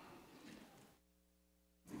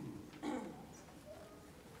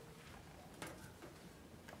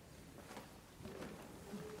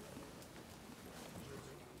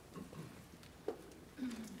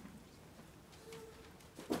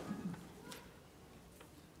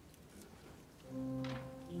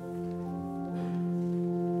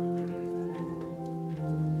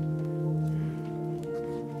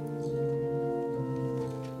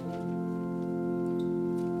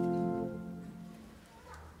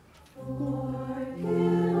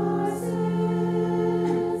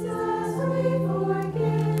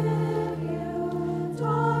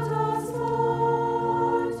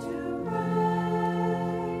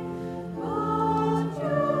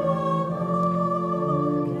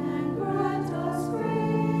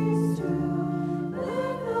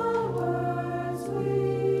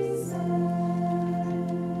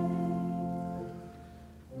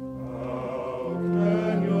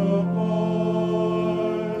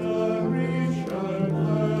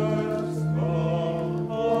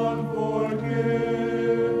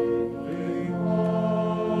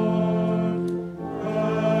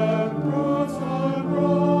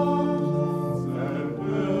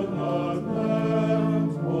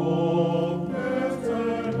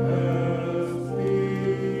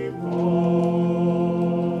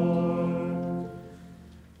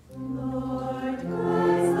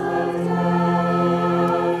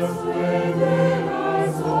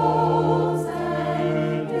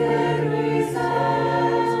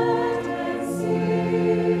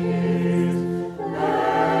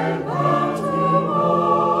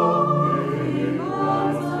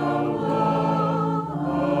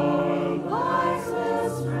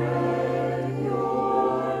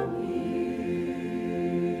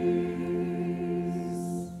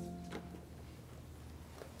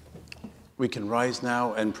 We can rise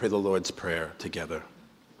now and pray the Lord's Prayer together.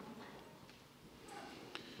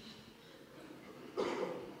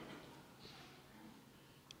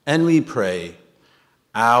 And we pray,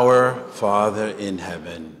 Our Father in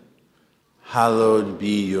heaven, hallowed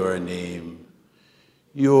be your name.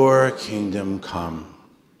 Your kingdom come.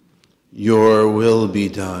 Your will be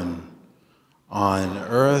done on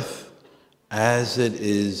earth as it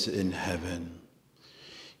is in heaven.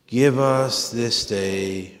 Give us this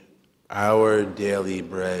day our daily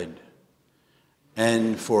bread,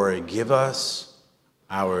 and forgive us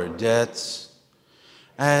our debts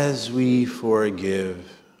as we forgive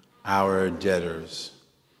our debtors.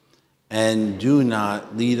 And do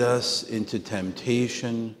not lead us into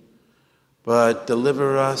temptation, but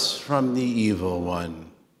deliver us from the evil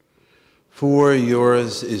one. For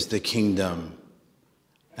yours is the kingdom,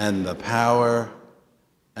 and the power,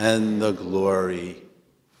 and the glory,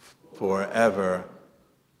 forever.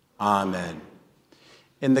 Amen.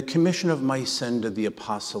 In the commission of my send of the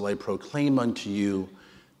apostle, I proclaim unto you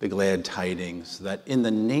the glad tidings that in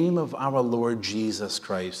the name of our Lord Jesus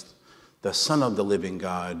Christ, the Son of the living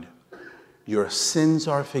God, your sins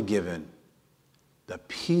are forgiven. The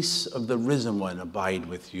peace of the risen one abide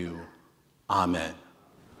with you. Amen.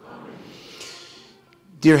 Amen.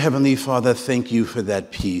 Dear Heavenly Father, thank you for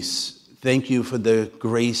that peace. Thank you for the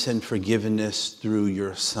grace and forgiveness through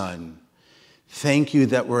your Son. Thank you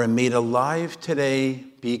that we're made alive today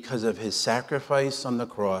because of his sacrifice on the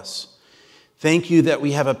cross. Thank you that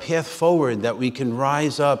we have a path forward, that we can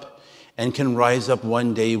rise up and can rise up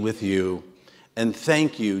one day with you. And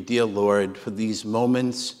thank you, dear Lord, for these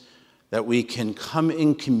moments that we can come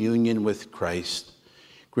in communion with Christ.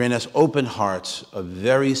 Grant us open hearts, a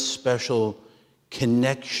very special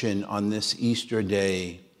connection on this Easter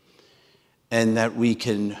day, and that we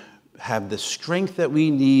can have the strength that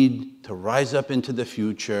we need to rise up into the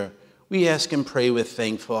future. We ask and pray with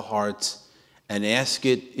thankful hearts and ask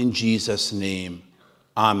it in Jesus' name.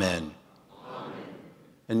 Amen. Amen.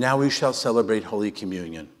 And now we shall celebrate Holy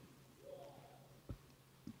Communion.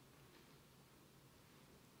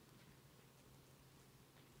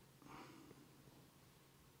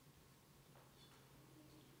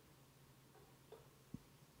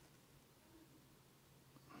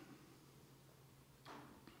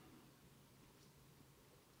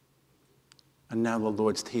 And now the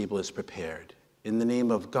Lord's table is prepared. In the name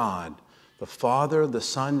of God, the Father, the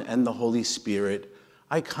Son, and the Holy Spirit,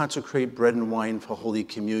 I consecrate bread and wine for Holy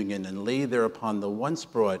Communion and lay thereupon the once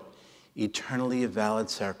brought, eternally valid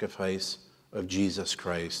sacrifice of Jesus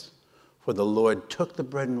Christ. For the Lord took the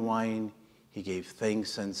bread and wine, he gave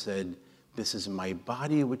thanks and said, "This is my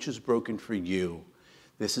body which is broken for you.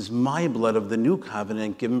 This is my blood of the new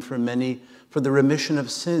covenant given for many for the remission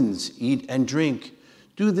of sins. Eat and drink.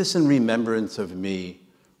 Do this in remembrance of me.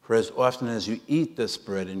 For as often as you eat this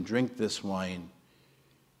bread and drink this wine,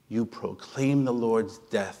 you proclaim the Lord's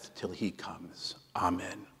death till he comes."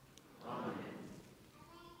 Amen. Amen.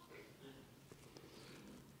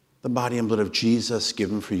 The body and blood of Jesus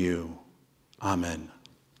given for you. Amen.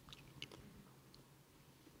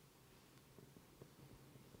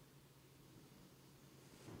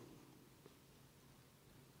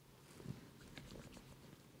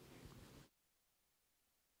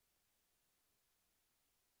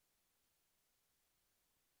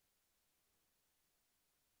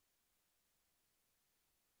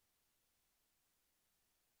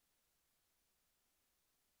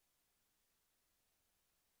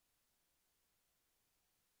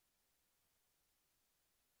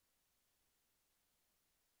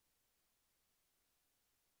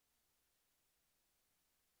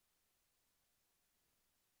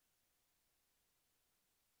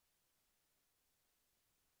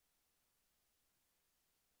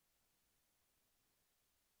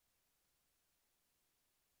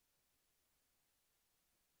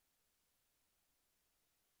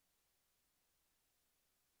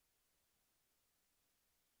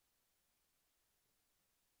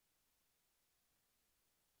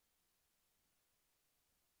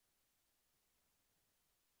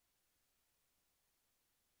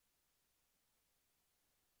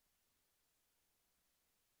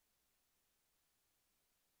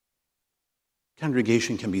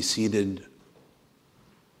 Congregation can be seated.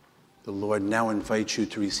 The Lord now invites you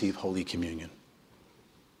to receive Holy Communion.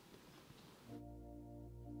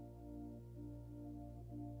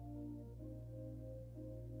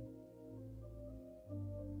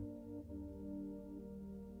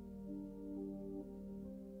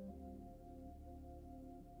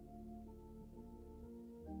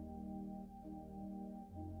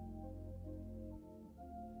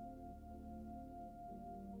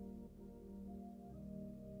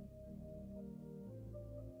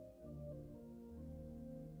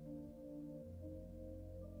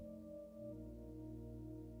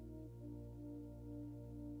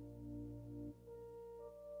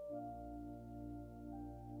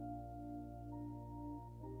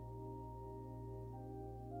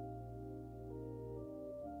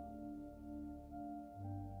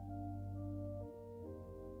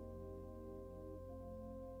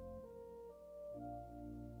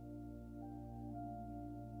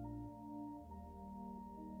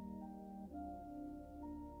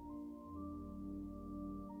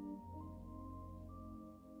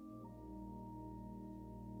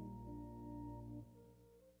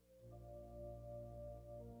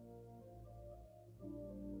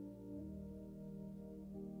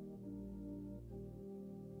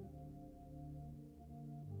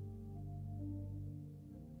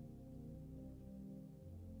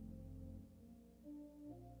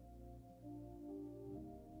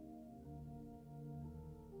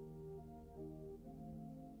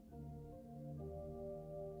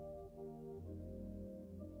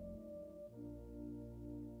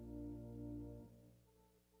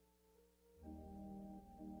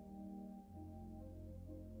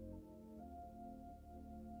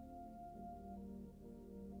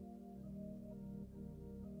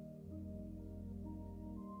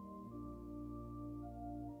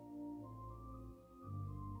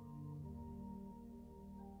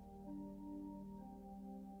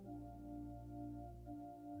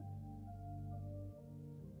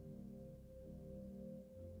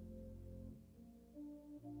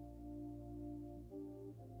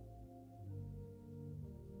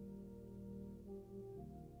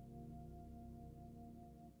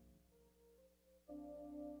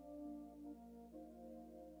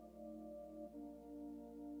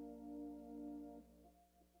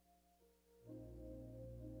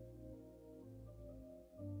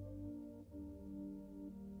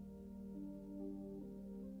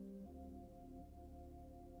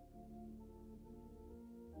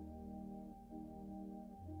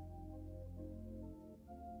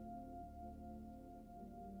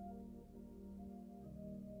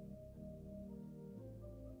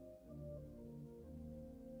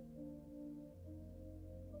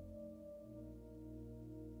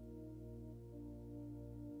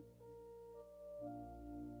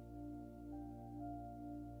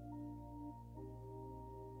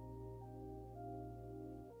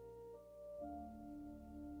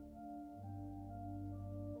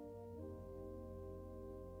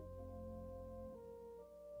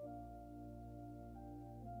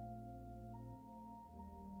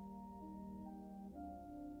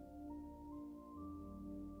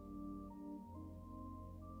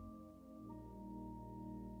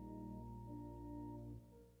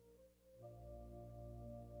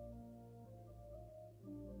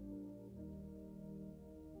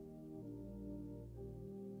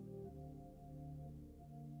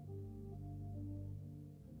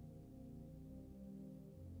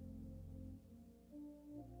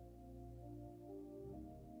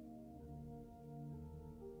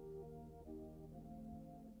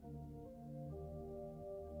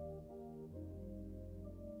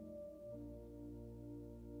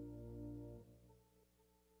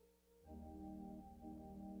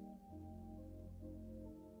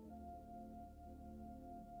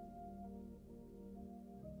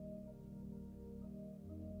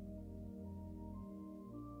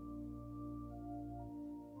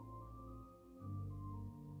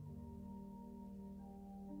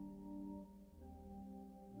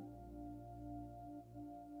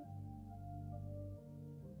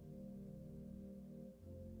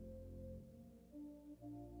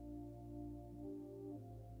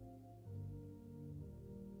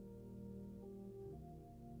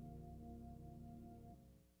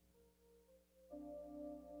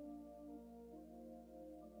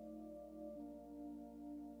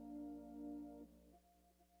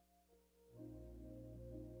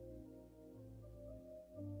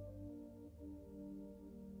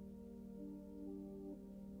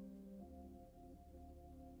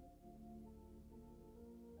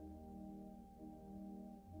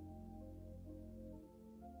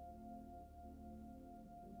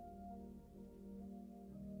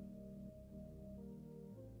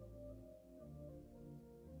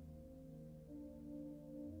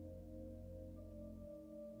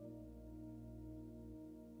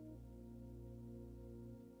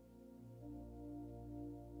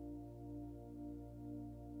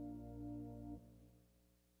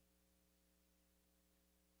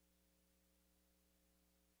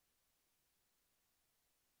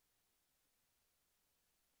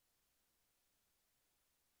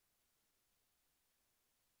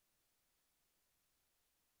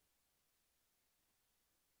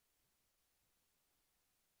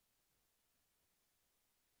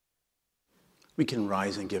 We can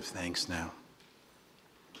rise and give thanks now.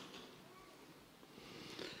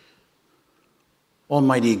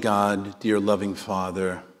 Almighty God, dear loving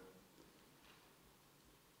Father,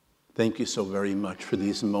 thank you so very much for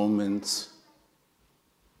these moments.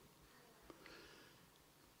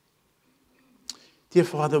 Dear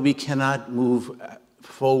Father, we cannot move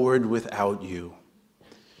forward without you,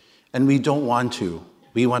 and we don't want to.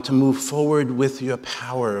 We want to move forward with your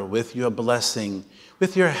power, with your blessing,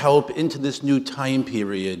 with your help into this new time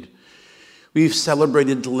period. We've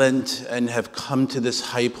celebrated Lent and have come to this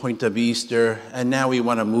high point of Easter, and now we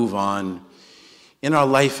want to move on in our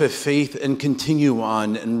life of faith and continue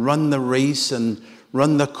on and run the race and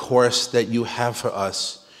run the course that you have for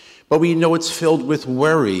us. But we know it's filled with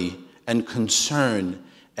worry and concern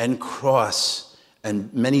and cross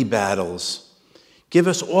and many battles. Give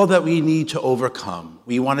us all that we need to overcome.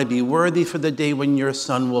 We want to be worthy for the day when your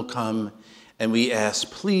Son will come, and we ask,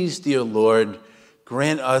 please, dear Lord,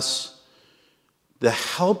 grant us the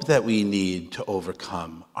help that we need to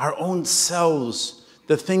overcome our own selves,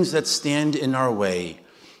 the things that stand in our way,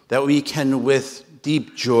 that we can, with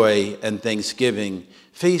deep joy and thanksgiving,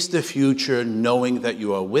 face the future knowing that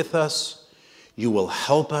you are with us, you will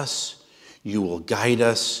help us, you will guide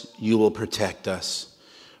us, you will protect us.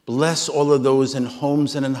 Bless all of those in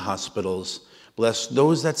homes and in hospitals. Bless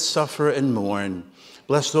those that suffer and mourn.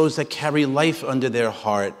 Bless those that carry life under their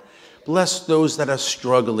heart. Bless those that are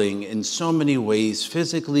struggling in so many ways,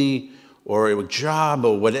 physically or a job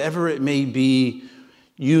or whatever it may be.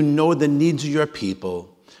 You know the needs of your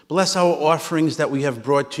people. Bless our offerings that we have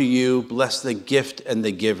brought to you. Bless the gift and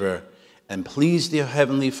the giver. And please, dear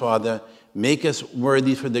Heavenly Father, make us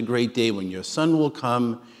worthy for the great day when your Son will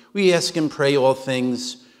come. We ask and pray all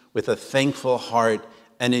things with a thankful heart,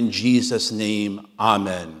 and in Jesus' name,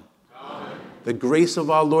 amen. The grace of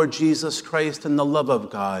our Lord Jesus Christ and the love of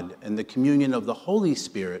God and the communion of the Holy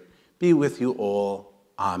Spirit be with you all.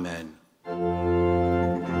 Amen.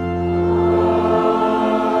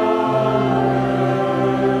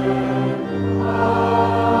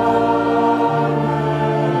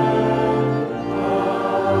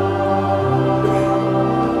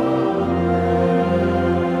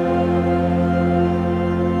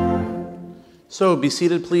 So be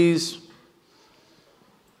seated, please.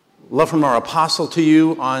 Love from our apostle to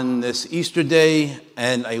you on this Easter day,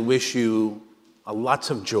 and I wish you lots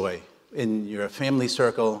of joy in your family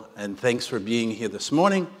circle, and thanks for being here this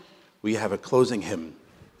morning. We have a closing hymn.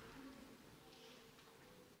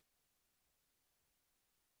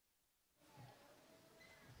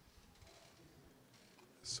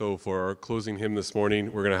 So for our closing hymn this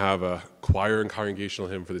morning, we're going to have a choir and congregational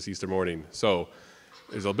hymn for this Easter morning. So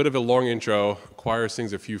there's a bit of a long intro. Choir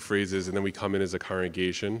sings a few phrases, and then we come in as a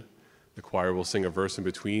congregation. The choir will sing a verse in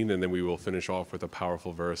between, and then we will finish off with a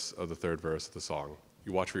powerful verse of the third verse of the song.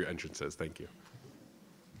 You watch for your entrances. Thank you.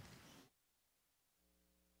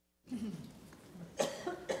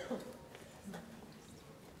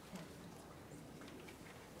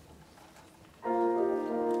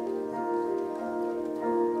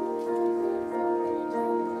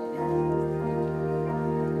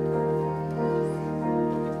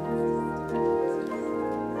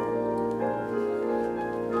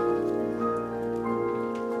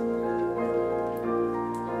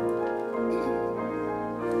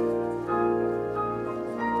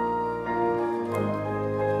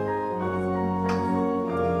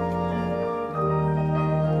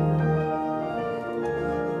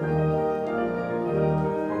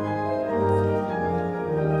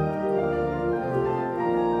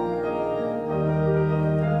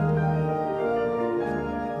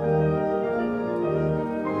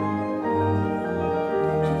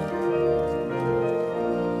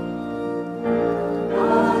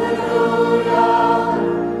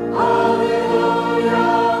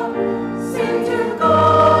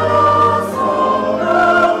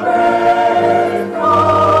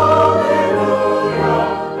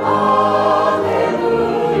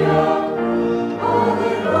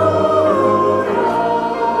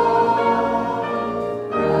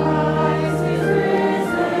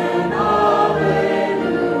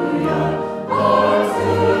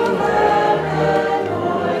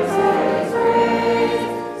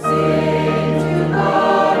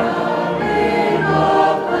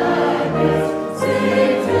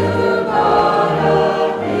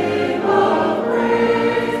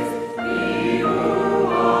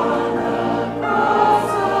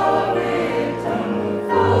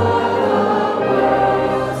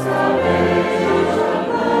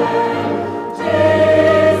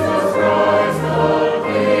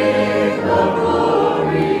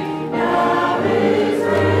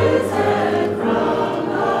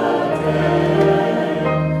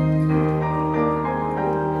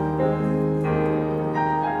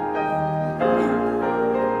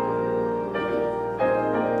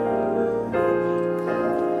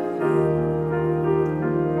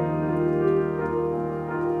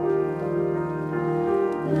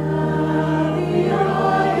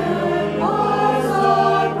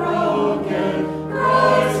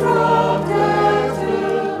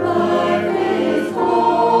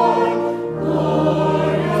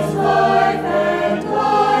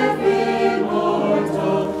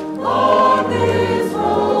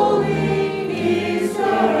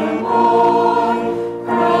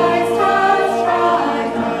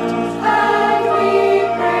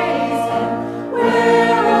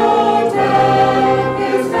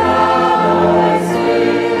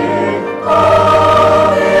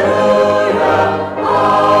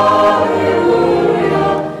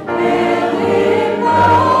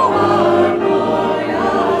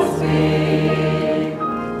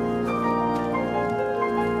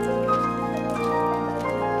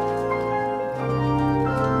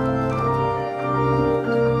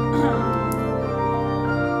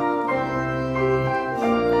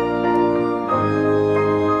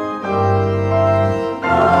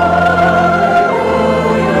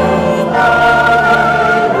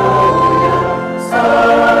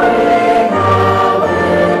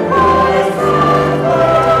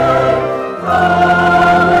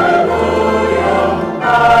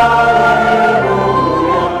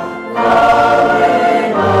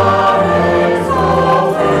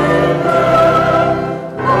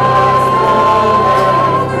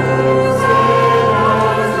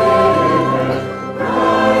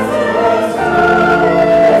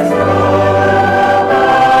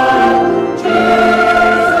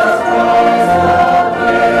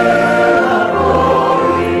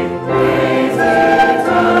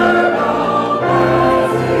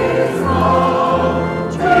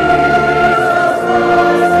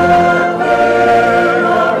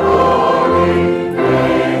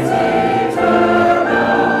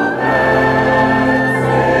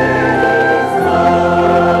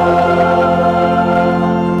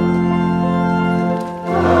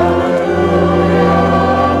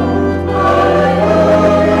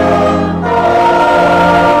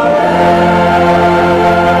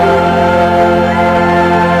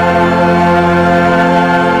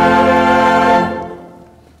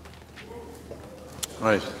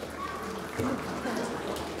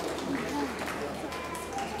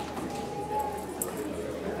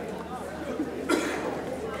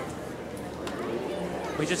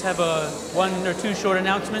 just have one or two short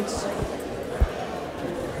announcements.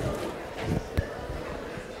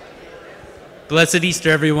 Blessed Easter,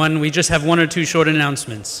 everyone. We just have one or two short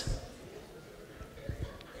announcements.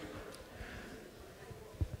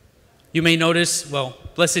 You may notice, well,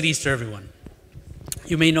 Blessed Easter, everyone.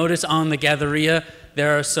 You may notice on the Gatheria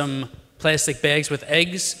there are some plastic bags with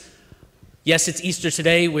eggs. Yes, it's Easter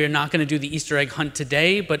today. We're not going to do the Easter egg hunt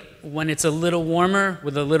today, but when it's a little warmer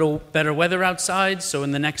with a little better weather outside, so in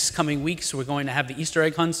the next coming weeks, we're going to have the Easter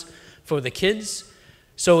egg hunts for the kids.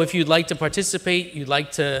 So if you'd like to participate, you'd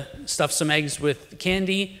like to stuff some eggs with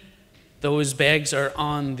candy, those bags are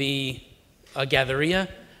on the Gatheria.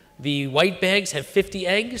 The white bags have 50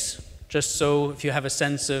 eggs, just so if you have a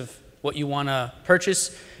sense of what you want to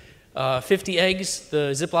purchase. 50 eggs,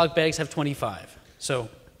 the Ziploc bags have 25. So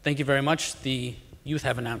thank you very much. The youth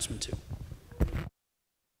have an announcement too.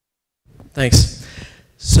 Thanks.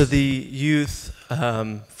 So the youth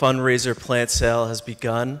fundraiser plant sale has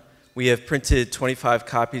begun. We have printed 25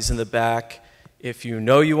 copies in the back. If you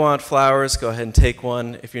know you want flowers, go ahead and take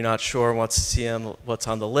one. If you're not sure, want to see what's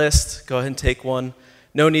on the list, go ahead and take one.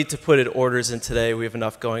 No need to put orders in today. We have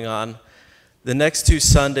enough going on. The next 2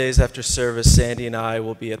 Sundays after service, Sandy and I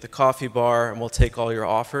will be at the coffee bar, and we'll take all your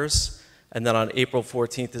offers. And then on April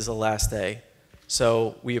 14th is the last day.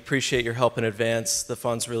 So we appreciate your help in advance. The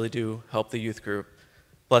funds really do help the youth group.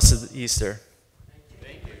 Blessed Easter.